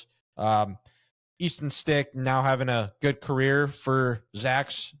titles. Easton Stick now having a good career for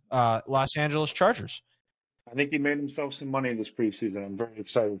Zach's Los Angeles Chargers. I think he made himself some money this preseason. I'm very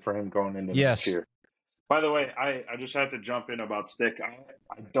excited for him going into next year. By the way, I just have to jump in about Stick.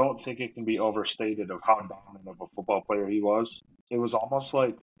 I don't think it can be overstated of how dominant of a football player he was. It was almost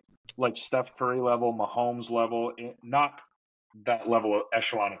like Steph Curry level, Mahomes level, not that level of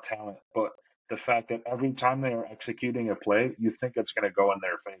echelon of talent, but the fact that every time they are executing a play, you think it's going to go in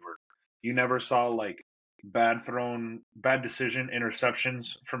their favor. You never saw like bad decision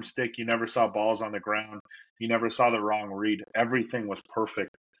interceptions from Stick. You never saw balls on the ground. You never saw the wrong read. Everything was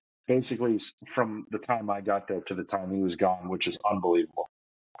perfect, basically from the time I got there to the time he was gone, which is unbelievable.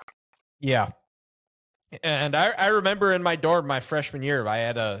 Yeah. And I remember in my dorm my freshman year, I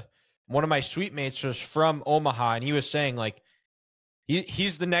had one of my suite mates was from Omaha, and he was saying like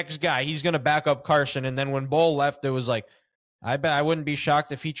he's the next guy. He's going to back up Carson. And then when Bull left, it was like, I bet I wouldn't be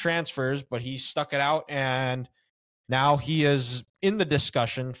shocked if he transfers, but he stuck it out, and now he is in the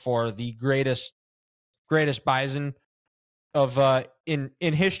discussion for the greatest Bison of in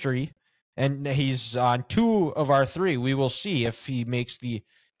history, and he's on 2 of our 3. We will see if he makes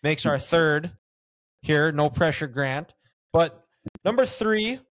our 3rd here. No pressure, Grant. But number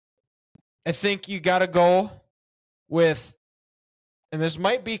 3, I think you got to go with, and this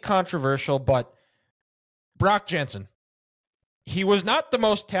might be controversial, but Brock Jensen. He was not the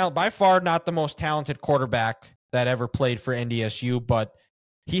most by far not the most talented quarterback that ever played for NDSU, but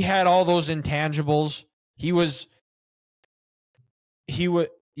he had all those intangibles. He would,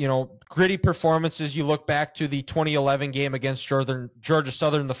 gritty performances. You look back to the 2011 game against Georgia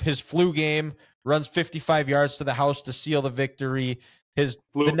Southern, his flu game, runs 55 yards to the house to seal the victory.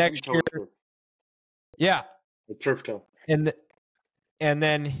 The next year, yeah, the turf toe, and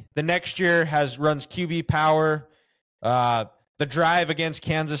then the next year runs QB power. The drive against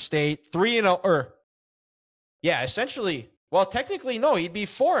Kansas State, 3-0, essentially Well, technically, no. He'd be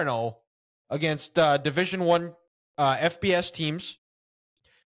 4-0 against Division I FBS teams.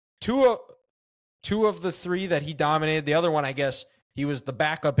 Two of the three that he dominated. The other one, I guess, he was the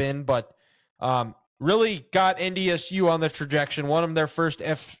backup in, but really got NDSU on the trajectory. Won them their first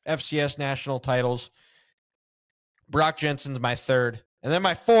FCS national titles. Brock Jensen's my third. And then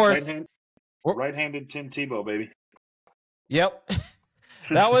my fourth. Right-handed Tim Tebow, baby. Yep.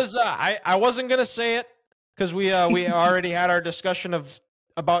 That was I wasn't gonna say it because we already had our discussion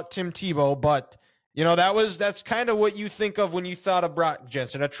about Tim Tebow, but that's kind of what you think of when you thought of Brock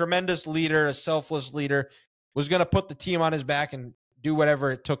Jensen, a tremendous leader, a selfless leader, was gonna put the team on his back and do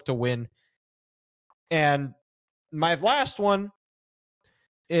whatever it took to win. And my last one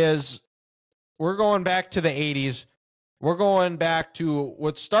is we're going back to the 80s. We're going back to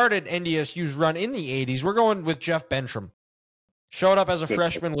what started NDSU's run in the 80s. We're going with Jeff Bentram. Showed up as a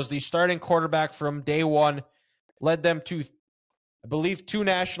freshman, was the starting quarterback from day one, led them to, I believe, 2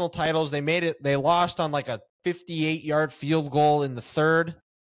 national titles. They lost on like a 58-yard field goal in the third,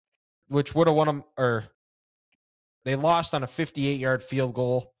 which would have won them, or they lost on a 58-yard field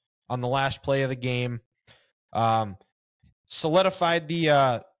goal on the last play of the game. Solidified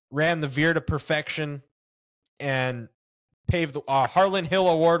ran the veer to perfection and paved the Harlan Hill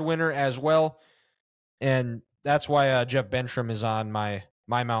Award winner as well. And that's why Jeff Bentram is on my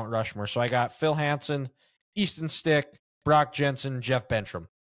Mount Rushmore. So I got Phil Hansen, Easton Stick, Brock Jensen, Jeff Bentram.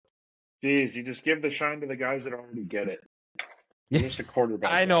 Jeez, you just give the shine to the guys that already get it. You're just a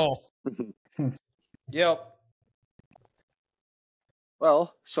quarterback. I know. Yep.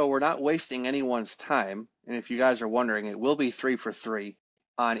 Well, so we're not wasting anyone's time. And if you guys are wondering, it will be 3 for 3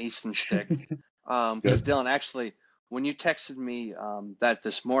 on Easton Stick. Because Dylan, actually, when you texted me that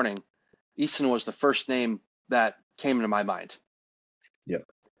this morning, Easton was the first name that came into my mind. Yep.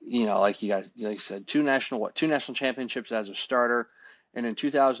 Like you said, two national championships as a starter, and in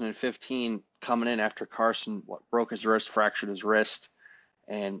 2015 coming in after Carson broke his wrist, fractured his wrist,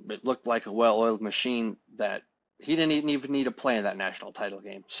 and it looked like a well-oiled machine that he didn't even need to play in that national title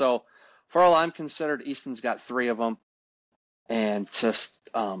game. So, for all I'm considered, Easton's got 3 of them, and just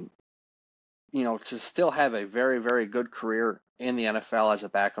to still have a very, very good career in the NFL as a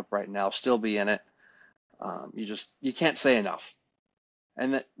backup right now, still be in it. You can't say enough.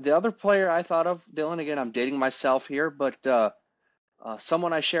 And the other player I thought of, Dylan, again, I'm dating myself here, but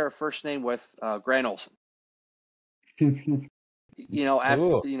someone I share a first name with, Grant Olson.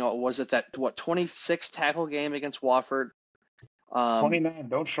 Was it that 26 tackle game against Wofford? 29,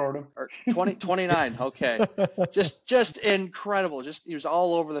 don't short him. Or 29, okay. just incredible. He was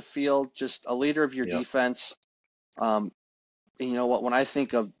all over the field, just a leader of your defense. And you know what? When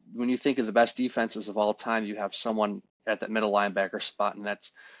you think of the best defenses of all time, you have someone at that middle linebacker spot, and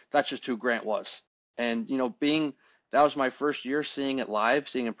that's just who Grant was. And that was my first year seeing it live,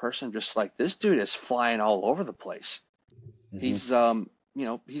 seeing in person, just like this dude is flying all over the place. Mm-hmm.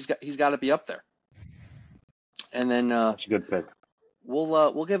 He's got to be up there. And then that's a good pick.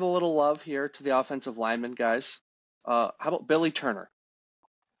 We'll give a little love here to the offensive linemen, guys. How about Billy Turner?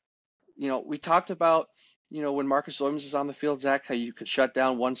 We talked about when Marcus Williams is on the field, Zach, how you could shut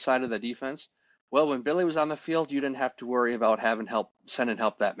down one side of the defense. Well, when Billy was on the field, you didn't have to worry about sending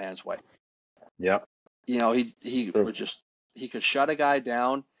help that man's way. Yeah. He could shut a guy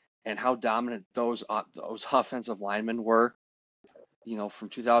down, and how dominant those offensive linemen were, from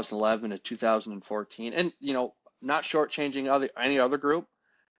 2011 to 2014. And, not shortchanging any other group,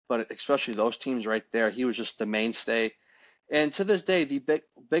 but especially those teams right there. He was just the mainstay. And to this day, the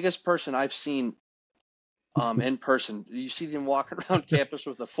biggest person I've seen in person, you see them walking around campus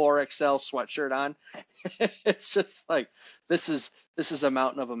with a 4XL sweatshirt on. It's just like, this is a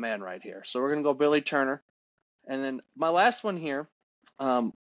mountain of a man right here. So we're going to go Billy Turner. And then my last one here, we're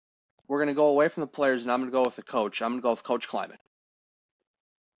going to go away from the players, and I'm going to go with the coach. I'm going to go with Coach Kleiman.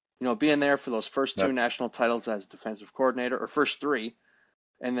 Being there for those first 2 national titles as defensive coordinator, or first 3,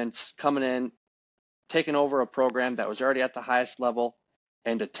 and then coming in, taking over a program that was already at the highest level,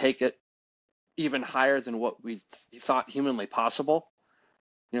 and to take it even higher than what we thought humanly possible.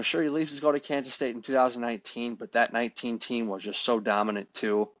 Sure, he leaves to go to Kansas State in 2019, but that 19 team was just so dominant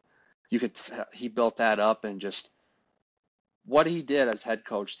too. He built that up, and just what he did as head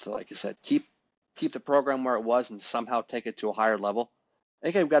coach to, like I said, keep the program where it was and somehow take it to a higher level. I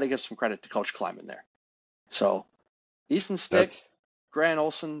think I've got to give some credit to Coach Kleiman there. So, Easton Stick, Grant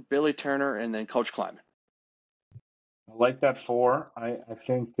Olson, Billy Turner, and then Coach Kleiman. I like that 4. I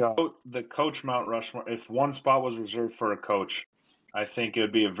think the coach Mount Rushmore, if one spot was reserved for a coach, I think it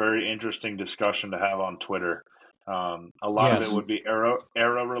would be a very interesting discussion to have on Twitter. A lot of it would be era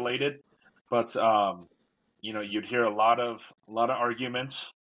related, but you'd hear a lot of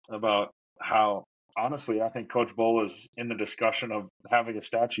arguments about how, honestly, I think Coach Bowl is in the discussion of having a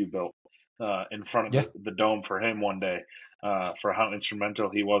statue built in front of the dome for him one day, for how instrumental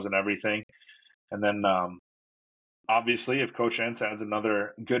he was in everything. And then, obviously, if Coach Entz adds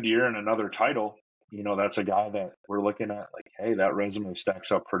another good year and another title, that's a guy that we're looking at like, hey, that resume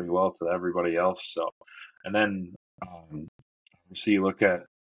stacks up pretty well to everybody else. So, and then obviously you look at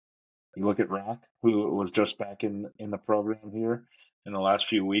Rock, who was just back in the program here in the last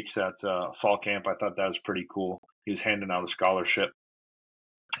few weeks at fall camp. I thought that was pretty cool. He was handing out a scholarship.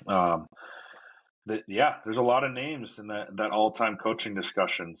 There's a lot of names in that all-time coaching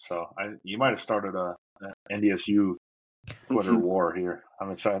discussion. So you might have started a NDSU Twitter war here.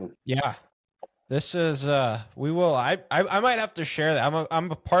 I'm excited. Yeah. This is we will. I might have to share that.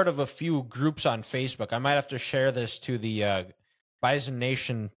 I'm a part of a few groups on Facebook. I might have to share this to the Bison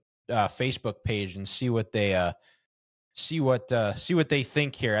Nation Facebook page and see what they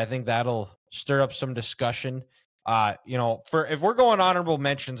think here. I think that'll stir up some discussion. For if we're going honorable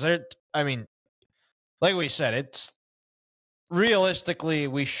mentions, I mean, like we said, it's realistically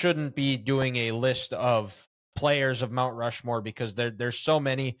we shouldn't be doing a list of players of Mount Rushmore because there's so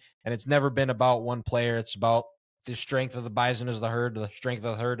many, and it's never been about one player. It's about the strength of the Bison is the herd, the strength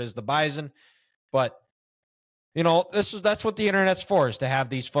of the herd is the Bison. But that's what the internet's for, is to have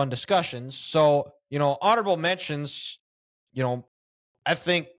these fun discussions. So, honorable mentions, I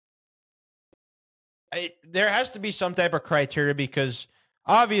think there has to be some type of criteria because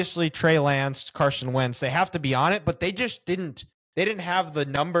obviously Trey Lance, Carson Wentz, they have to be on it, but they just didn't have the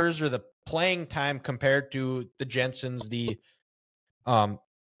numbers or the playing time compared to the Jensens, the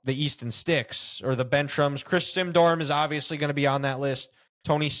Easton Sticks or the Bentrams. Chris Simdorm is obviously going to be on that list.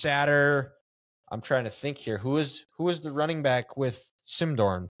 Tony Satter. I'm trying to think here. Who is the running back with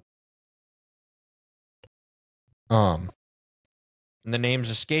Simdorm? And the name's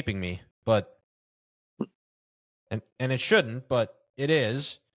escaping me, but and it shouldn't, but it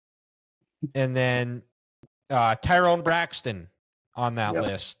is. And then Tyrone Braxton on that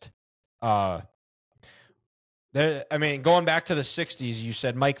list. Going back to the 60s, you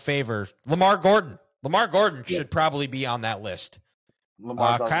said Mike Favor, Lamar Gordon. Lamar Gordon should probably be on that list.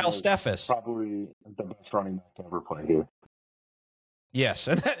 Kyle Steffes, probably the best running back to ever play here. Yes,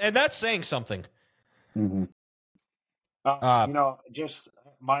 and that's saying something. Mm-hmm. Just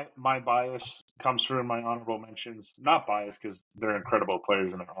my bias comes through in my honorable mentions. Not bias because they're incredible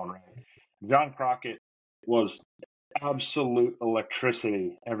players in their own right. John Crockett was absolute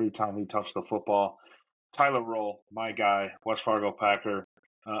electricity every time he touched the football. Tyler Roll, my guy, West Fargo Packer,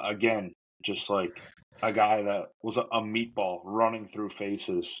 again, just like a guy that was a meatball running through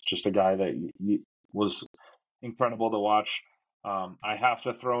faces, just a guy that was incredible to watch. I have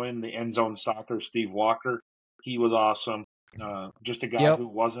to throw in the end zone stalker, Steve Walker. He was awesome. Just a guy who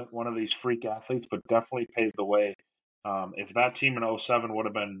wasn't one of these freak athletes, but definitely paved the way. If that team in 2007 would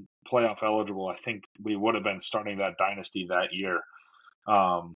have been playoff eligible, I think we would have been starting that dynasty that year.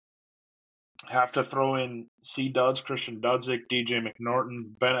 Have to throw in C. Duds, Christian Dudzik, DJ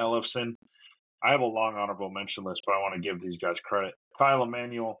McNorton, Ben Ellefson. I have a long honorable mention list, but I want to give these guys credit. Kyle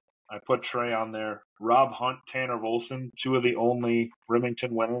Emanuel, I put Trey on there. Rob Hunt, Tanner Volson, two of the only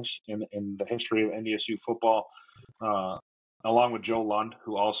Remington winners in the history of NDSU football, along with Joe Lund,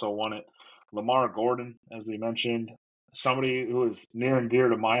 who also won it. Lamar Gordon, as we mentioned. Somebody who was near and dear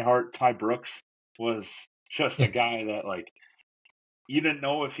to my heart, Ty Brooks, was just a guy that, like, you didn't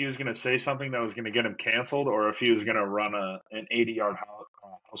know if he was going to say something that was going to get him canceled or if he was going to run an 80-yard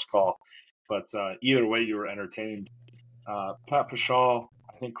house call. But either way, you were entertained. Pat Paschal,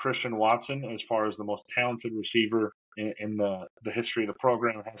 I think Christian Watson, as far as the most talented receiver in the history of the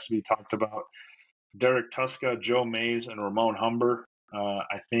program, has to be talked about. Derek Tuska, Joe Mays, and Ramon Humber,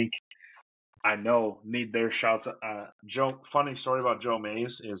 need their shouts. Funny story about Joe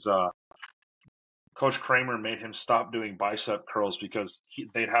Mays is Coach Kramer made him stop doing bicep curls because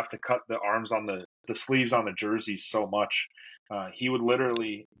they'd have to cut the arms on the sleeves on the jerseys so much. He would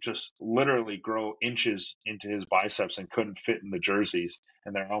literally grow inches into his biceps and couldn't fit in the jerseys.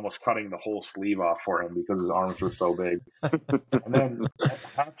 And they're almost cutting the whole sleeve off for him because his arms were so big. And then I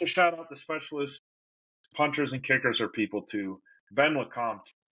have to shout out the specialists, punters and kickers are people too. Ben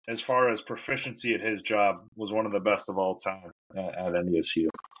LeCompte, as far as proficiency at his job, was one of the best of all time at NDSU.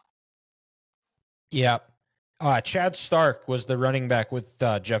 Yeah. Chad Stark was the running back with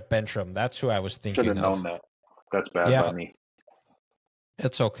Jeff Bentram. That's who I was thinking of. Should have known that. That's bad by me.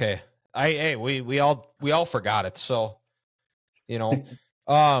 It's okay. We all forgot it. So,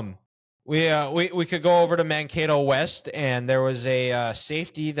 We could go over to Mankato West, and there was a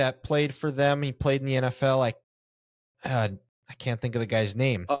safety that played for them. He played in the NFL. I can't think of the guy's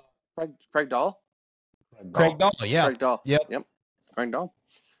name. Craig Dahl. Craig Dahl. Yeah. Craig Dahl. Yep. Craig Dahl.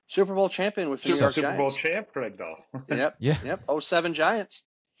 Super Bowl champion with the New York Super Bowl Giants. champ, Craig Dahl. Yep. Yeah. Yep. 07 Giants.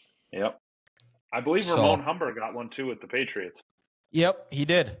 Yep. I believe Ramon Humber got one too with the Patriots. Yep, he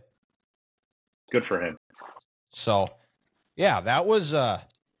did. Good for him. So, yeah, that was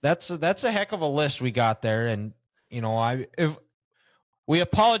that's a heck of a list we got there, and we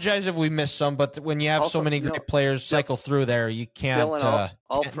apologize if we missed some, but when you have so many great players cycle through there, you can't. Dylan,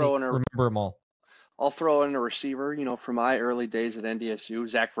 I'll throw in remember them all. I'll throw in a receiver. From my early days at NDSU,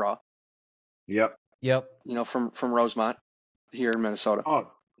 Zach Vraw. Yep. From Rosemont here in Minnesota.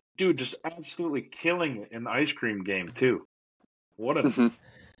 Oh, dude, just absolutely killing it in the ice cream game too. What a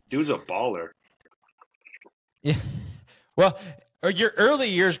dude's a baller. Yeah. Well, your early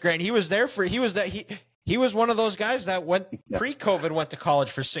years, Grant, he was one of those guys that went pre-COVID went to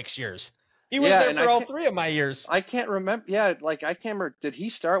college for 6 years. He was there for all 3 of my years. I can't remember. Yeah, I can't remember. Did he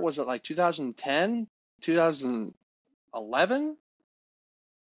start? Was it 2010, 2011?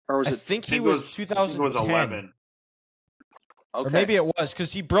 Or was it? I think he was 2010. It was 11. Okay. Or maybe it was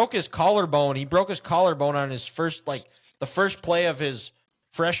because he broke his collarbone. He broke his collarbone on his first, the first play of his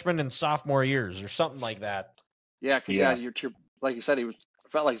freshman and sophomore years or something like that. Yeah, because you're like you said,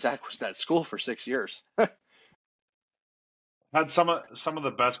 felt like Zach was at school for 6 years. Had some of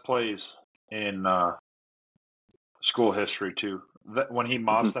the best plays in school history too. When he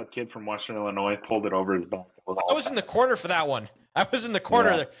mossed that kid from Western Illinois, pulled it over his back. I was in the corner for that one. I was in the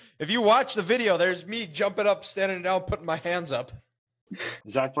corner there. If you watch the video, there's me jumping up, standing down, putting my hands up.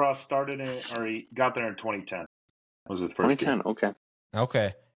 Zach Frost he got there in 2010. Was his first 2010, game.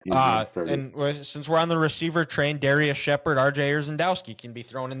 Okay. And since we're on the receiver train, Darius Shepard, RJ Erzendowski can be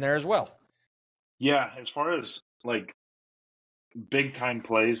thrown in there as well. Yeah, as far as big time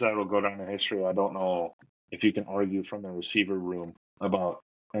plays that will go down in history, I don't know if you can argue from the receiver room about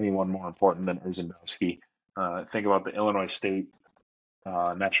anyone more important than Erzendowski. Think about the Illinois State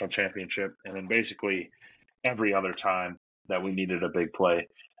national championship, and then basically every other time that we needed a big play.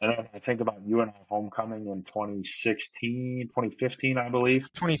 And then I think about UNI homecoming in 2015, I believe.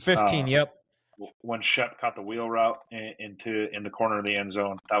 2015, yep. When Shep caught the wheel route in the corner of the end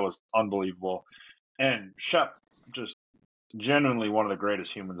zone, that was unbelievable. And Shep, just genuinely one of the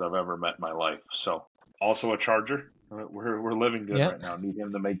greatest humans I've ever met in my life. So also a Charger. We're living good right now. Need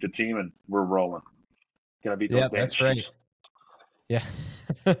him to make the team, and we're rolling. Gonna beat those damn Chiefs. Right. Yeah,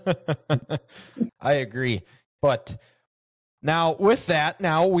 I agree. But now with that,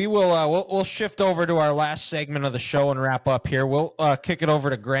 we will we'll shift over to our last segment of the show and wrap up here. We'll kick it over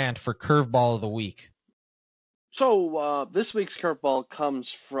to Grant for Curveball of the Week. So this week's curveball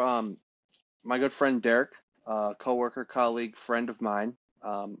comes from my good friend Derek, coworker, colleague, friend of mine,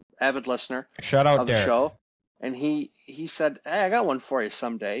 avid listener. Shout out of the Derek. show. And he said, "Hey, I got one for you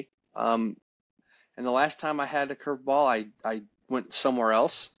someday." And the last time I had a curveball, I went somewhere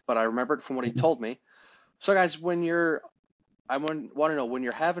else, but I remembered from what he told me. So guys, I want to know, when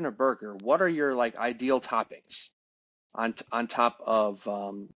you're having a burger, what are your ideal toppings on top of,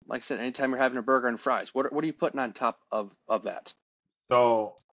 like I said, anytime you're having a burger and fries, what are you putting on top of that?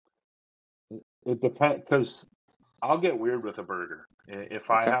 So it depends, because I'll get weird with a burger.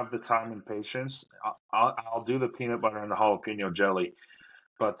 If I have the time and patience, I'll do the peanut butter and the jalapeno jelly.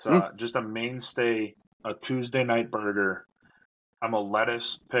 But just a mainstay, a Tuesday night burger, I'm a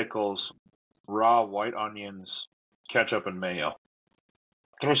lettuce, pickles, raw white onions, ketchup, and mayo.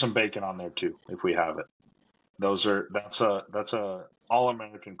 Throw some bacon on there too, if we have it. That's a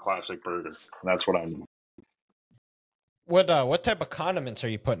all-American classic burger. That's what I need. What type of condiments are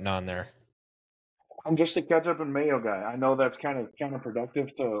you putting on there? I'm just a ketchup and mayo guy. I know that's kind of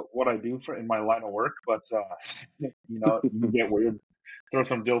counterproductive to what I do in my line of work, but you get weird. Throw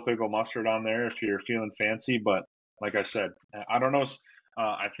some dill pickle mustard on there if you're feeling fancy. But like I said, I don't know.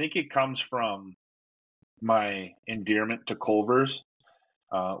 I think it comes from my endearment to Culver's,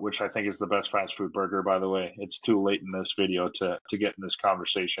 which I think is the best fast food burger, by the way. It's too late in this video to get in this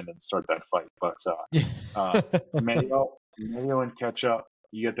conversation and start that fight. But mayo and ketchup,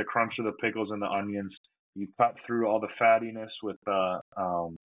 you get the crunch of the pickles and the onions. You cut through all the fattiness with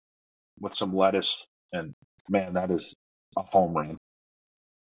some lettuce, and man, that is a home run.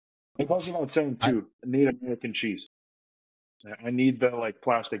 It goes without saying too, I need American cheese. I need the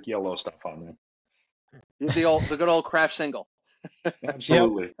plastic yellow stuff on there. The good old Kraft single.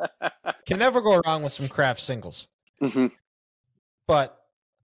 Absolutely. Can never go wrong with some Kraft singles. Mm-hmm. But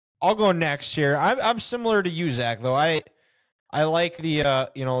I'll go next here. I'm similar to you, Zach, though. I I like the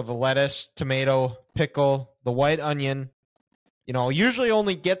the lettuce, tomato, pickle, the white onion. Usually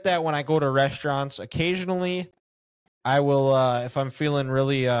only get that when I go to restaurants. Occasionally, I will if I'm feeling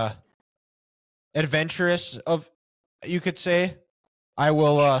really adventurous, you could say, I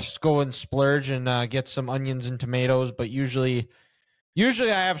will go and splurge and get some onions and tomatoes. But usually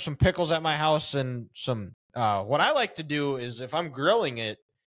I have some pickles at my house and some. What I like to do is if I'm grilling it,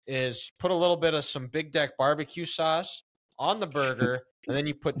 is put a little bit of some Big Deck barbecue sauce on the burger, and then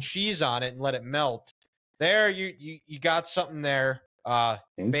you put cheese on it and let it melt. There, you got something there.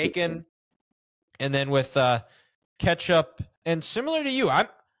 Bacon, and then with ketchup. And similar to you,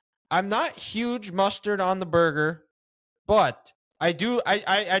 I'm not huge mustard on the burger, but I do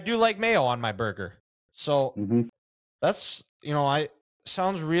like mayo on my burger. So that's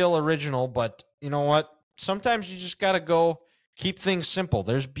sounds real original, but you know what? Sometimes you just gotta go keep things simple.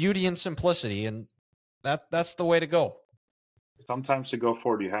 There's beauty in simplicity, and that's the way to go. Sometimes to go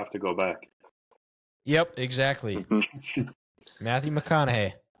forward, you have to go back. Yep, exactly. Matthew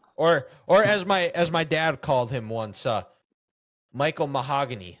McConaughey, or as my dad called him once, Michael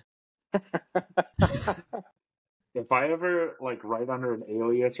Mahogany. If I ever write under an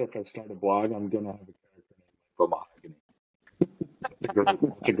alias or if I start a blog, I'm gonna have a character named Michael Mahogany.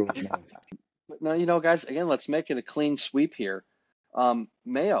 That's a great name. But no, guys, again, let's make it a clean sweep here.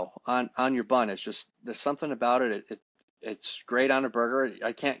 Mayo on your bun is just, there's something about it. It's great on a burger.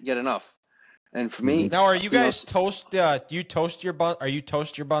 I can't get enough. And for me, now, are you guys toast? Do you toast your bun? Are you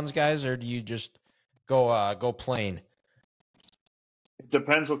toast your buns, guys, or do you just go plain? It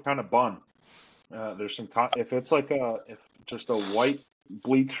depends what kind of bun. There's some if it's if just a white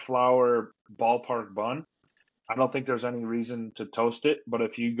bleached flour ballpark bun, I don't think there's any reason to toast it. But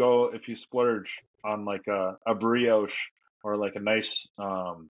if you splurge on a brioche or a nice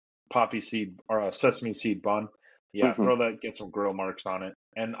poppy seed or a sesame seed bun, get some grill marks on it.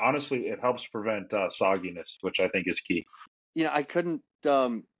 And honestly, it helps prevent sogginess, which I think is key. I couldn't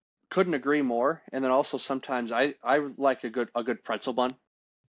agree more. And then also sometimes I like a good pretzel bun.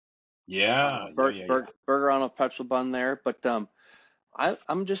 Yeah, burger on a pretzel bun there. But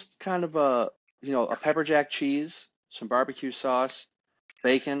I'm just kind of a pepper jack cheese, some barbecue sauce,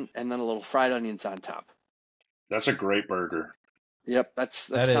 bacon, and then a little fried onions on top. That's a great burger. Yep, that's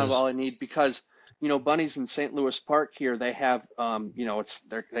kind of all I need, because Bunny's in St. Louis Park here, they have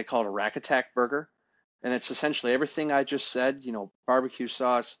they call it a Rack Attack burger, and it's essentially everything I just said. Barbecue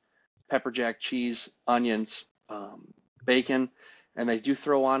sauce, pepper jack cheese, onions, bacon, and they do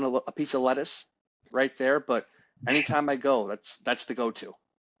throw on a piece of lettuce right there. But anytime I go, that's the go-to.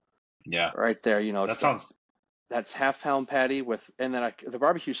 Yeah, right there. That's half-pound patty and then the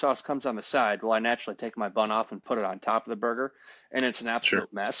barbecue sauce comes on the side. Well, I naturally take my bun off and put it on top of the burger, and it's an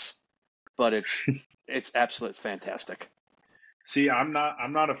absolute mess. But it's absolutely fantastic. See, I'm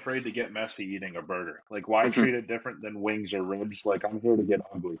not afraid to get messy eating a burger. Why treat it different than wings or ribs? I'm here to get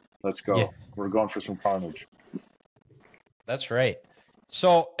ugly. Let's go. Yeah. We're going for some carnage. That's right.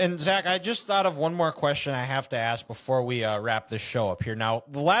 So, and Zach, I just thought of one more question I have to ask before we wrap this show up here. Now,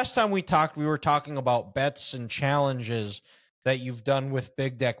 the last time we talked, we were talking about bets and challenges that you've done with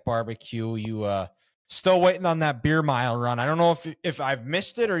Big Deck Barbecue. You still waiting on that beer mile run. I don't know if I've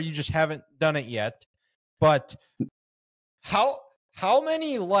missed it or you just haven't done it yet. But how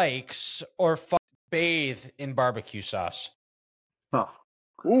many likes or bathe in barbecue sauce? Huh.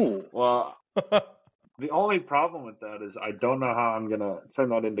 Ooh. Well, the only problem with that is I don't know how I'm going to turn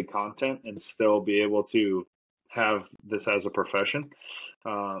that into content and still be able to have this as a profession.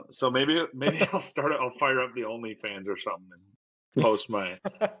 So maybe I'll fire up the OnlyFans or something and post my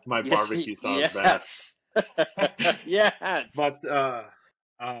barbecue sauce bath. Yes. But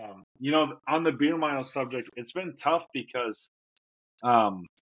on the beer mile subject, it's been tough because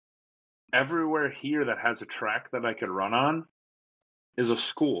everywhere here that has a track that I could run on is a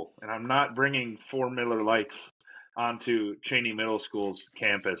school, and I'm not bringing 4 Miller Lights onto Cheney Middle School's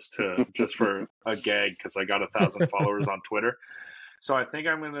campus just for a gag because I got 1,000 followers on Twitter. So I think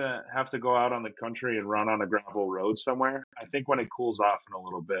I'm going to have to go out on the country and run on a gravel road somewhere. I think when it cools off in a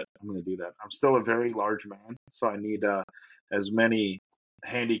little bit, I'm going to do that. I'm still a very large man, so I need as many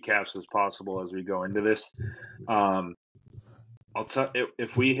handicaps as possible as we go into this. I'll tell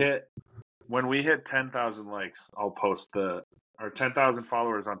when we hit 10,000 likes, I'll post or 10,000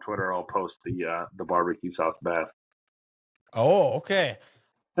 followers on Twitter, I'll post the barbecue sauce bath. Oh, okay.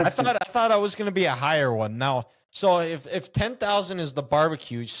 I thought I was going to be a higher one. Now, so if 10,000 is the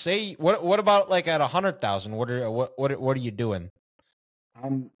barbecue, say what about at 100,000? What are you doing?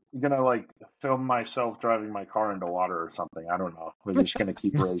 I'm gonna film myself driving my car into water or something. I don't know. We're just gonna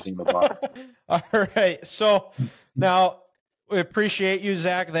keep raising the bar. All right. So now, we appreciate you,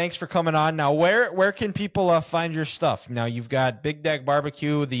 Zach. Thanks for coming on. Now, where can people find your stuff? Now, you've got Big Deck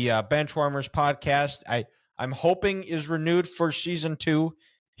Barbecue, the Benchwarmers podcast. I'm hoping is renewed for season 2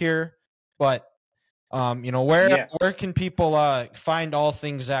 here, but where can people find all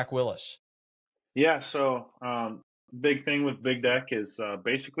things Zach Willis? Yeah, so big thing with Big Deck is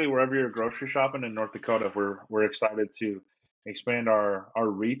basically wherever you're grocery shopping in North Dakota, we're excited to expand our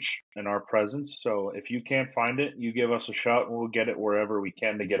reach and our presence. So if you can't find it, you give us a shout and we'll get it wherever we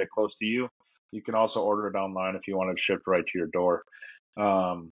can to get it close to you. You can also order it online if you want it shipped right to your door.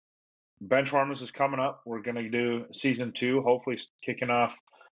 Benchwarmers is coming up. We're going to do season 2, hopefully kicking off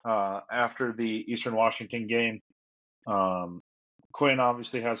after the Eastern Washington game. Quinn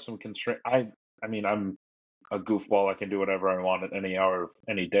obviously has some constraint. I mean, I'm a goofball. I can do whatever I want at any hour of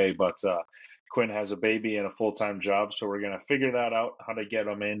any day, but Quinn has a baby and a full-time job, so we're going to figure that out, how to get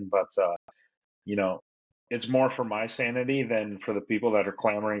him in. But, it's more for my sanity than for the people that are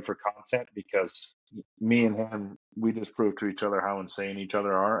clamoring for content, because me and him, we just prove to each other how insane each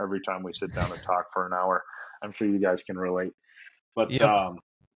other are every time we sit down and talk for an hour. I'm sure you guys can relate. But yep.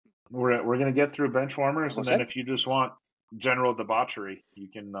 We're going to get through Benchwarmers, and then if you just want general debauchery, you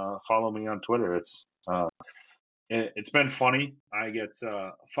can follow me on Twitter. It's been funny. I get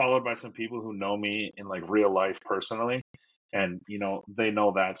followed by some people who know me in like real life personally, and they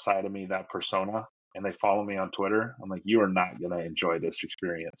know that side of me, that persona, and they follow me on Twitter. I'm like, you are not gonna enjoy this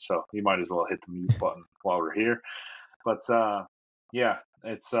experience, so you might as well hit the mute button while we're here. But yeah,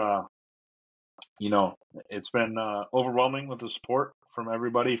 it's it's been overwhelming with the support from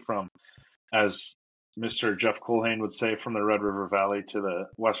everybody, from, as Mr. Jeff Culhane would say, from the Red River Valley to the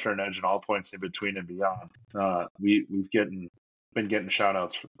Western Edge and all points in between and beyond. We've been getting shout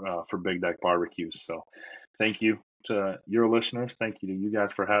outs for Big Deck Barbecues. So thank you to your listeners. Thank you to you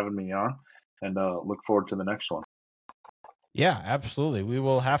guys for having me on, and look forward to the next one. Yeah, absolutely. We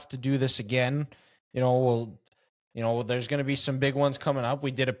will have to do this again. There's going to be some big ones coming up.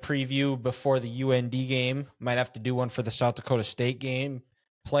 We did a preview before the UND game. Might have to do one for the South Dakota State game,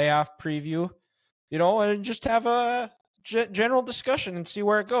 playoff preview. And just have a general discussion and see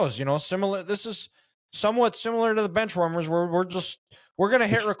where it goes. Similar. This is somewhat similar to the Benchwarmers, where we're going to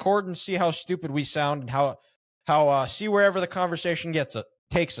hit record and see how stupid we sound and how see wherever the conversation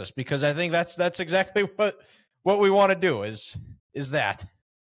takes us, because I think that's exactly what we want to do is that.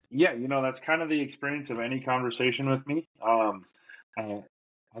 Yeah, that's kind of the experience of any conversation with me.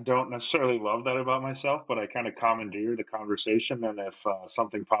 I don't necessarily love that about myself, but I kind of commandeer the conversation, and if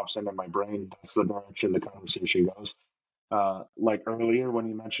something pops into my brain, that's the direction the conversation goes. Like earlier when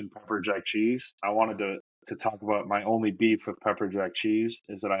you mentioned pepper jack cheese, I wanted to talk about my only beef with pepper jack cheese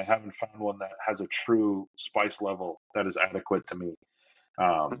is that I haven't found one that has a true spice level that is adequate to me.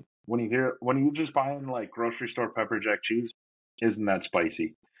 When you just buying like grocery store pepper jack cheese, isn't that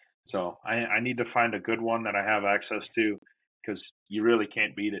spicy? So I need to find a good one that I have access to, because you really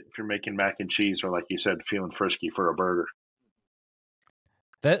can't beat it if you're making mac and cheese, or like you said, feeling frisky for a burger.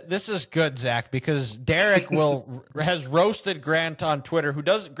 This is good, Zach, because Derek has roasted Grant on Twitter.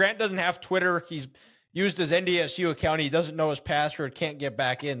 Grant doesn't have Twitter. He's used his NDSU account. He doesn't know his password, can't get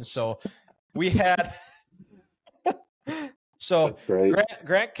back in. So we had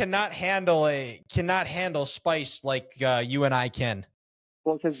Grant cannot handle spice like you and I can.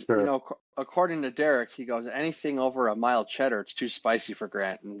 Well, because according to Derek, he goes, anything over a mild cheddar, it's too spicy for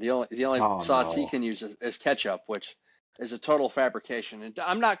Grant, and the only sauce he can use is ketchup, which is a total fabrication. And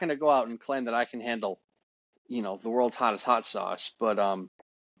I'm not going to go out and claim that I can handle, the world's hottest hot sauce, but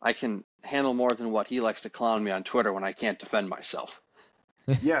I can handle more than what he likes to clown me on Twitter when I can't defend myself.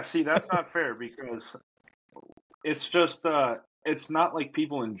 Yeah, see, that's not fair, because it's just it's not like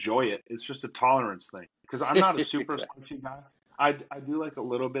people enjoy it. It's just a tolerance thing. Because I'm not a super spicy guy. I do like a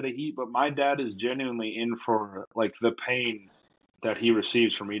little bit of heat, but my dad is genuinely in for like the pain that he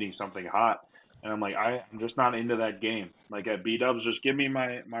receives from eating something hot. And I'm like, I'm just not into that game. Like at B-dubs, just give me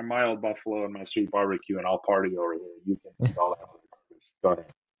my mild buffalo and my sweet barbecue, and I'll party over here. You can eat all that other garbage. Go ahead.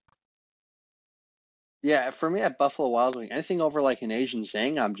 Yeah, for me at Buffalo Wild Wing, anything over like an Asian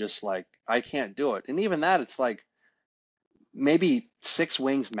zing, I'm just like, I can't do it. And even that, it's like maybe 6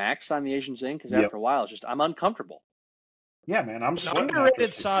 wings max on the Asian zing, because after a while, it's just I'm uncomfortable. Yeah, man, I'm sweating.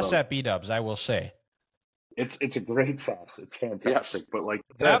 Underrated sauce at B-dubs, I will say. It's a great sauce. It's fantastic. Yes. But like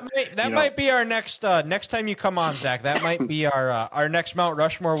that might be our next time you come on, Zach. That might be our next Mount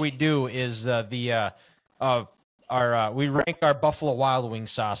Rushmore we do is we rank our Buffalo Wild Wing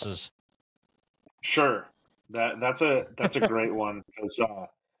sauces. Sure, that's a great one, because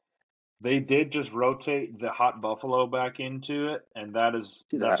they did just rotate the hot buffalo back into it, and that's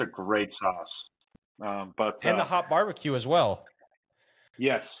a great sauce. And the hot barbecue as well.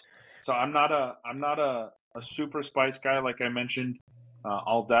 Yes. So I'm not a super spice guy, like I mentioned.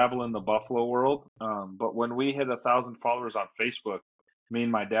 I'll dabble in the buffalo world. But when we hit 1,000 followers on Facebook, me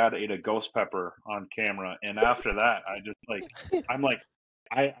and my dad ate a ghost pepper on camera, and after that,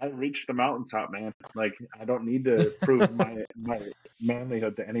 I reached the mountaintop, man. Like, I don't need to prove my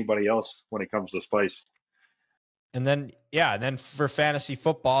manlyhood to anybody else when it comes to spice. And then for fantasy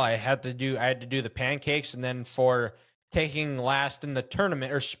football, I had to do the pancakes, and then for taking last in the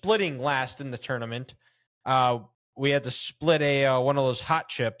tournament or splitting last in the tournament, we had to split a one of those hot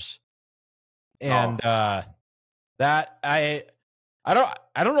chips, and that I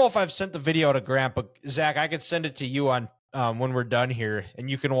don't know if I've sent the video to Grant, but Zach, I could send it to you on when we're done here,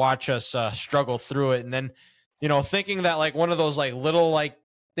 and you can watch us struggle through it, and then thinking that like one of those like little like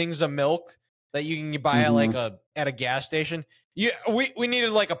things of milk that you can buy at a gas station. We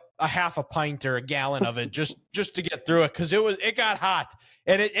needed like a half a pint or a gallon of it just to get through it, because it got hot,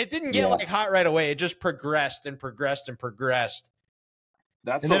 and it didn't get like hot right away. It just progressed and progressed and progressed.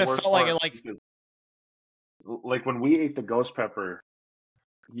 That's and the then worst it felt part, like it like when we ate the ghost pepper,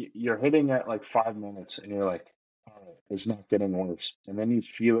 you're hitting at like 5 minutes, and you're like, all right, it's not getting worse, and then you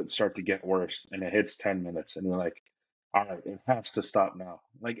feel it start to get worse, and it hits 10 minutes, and you're like, all right, it has to stop now.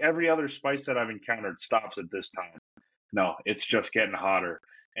 Like every other spice that I've encountered stops at this time. No, it's just getting hotter.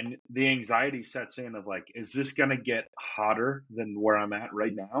 And the anxiety sets in of like, is this going to get hotter than where I'm at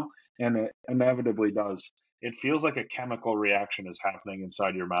right now? And it inevitably does. It feels like a chemical reaction is happening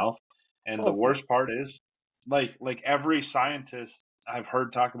inside your mouth. And the worst part is, like every scientist I've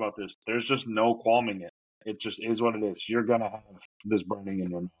heard talk about this, there's just no qualming it. It just is what it is. You're going to have this burning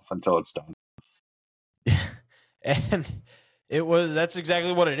in your mouth until it's done. And that's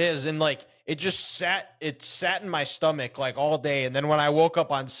exactly what it is. And like, it sat in my stomach like all day. And then when I woke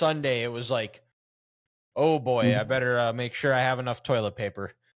up on Sunday, it was like, oh boy, I better make sure I have enough toilet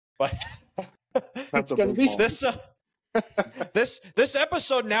paper. But it's going to be this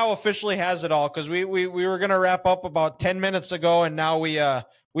episode now officially has it all, because we were going to wrap up about 10 minutes ago, and now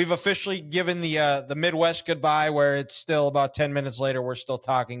we've officially given the Midwest goodbye, where it's still about 10 minutes later we're still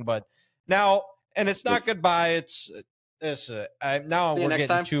talking, but now, and it's not goodbye, now we're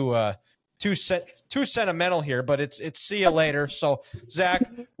getting too sentimental here, but it's see you later. So Zach,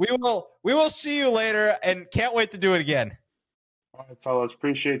 we will see you later, and can't wait to do it again. All right, fellas.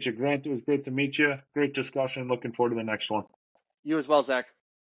 Appreciate you, Grant. It was great to meet you. Great discussion. Looking forward to the next one. You as well, Zach.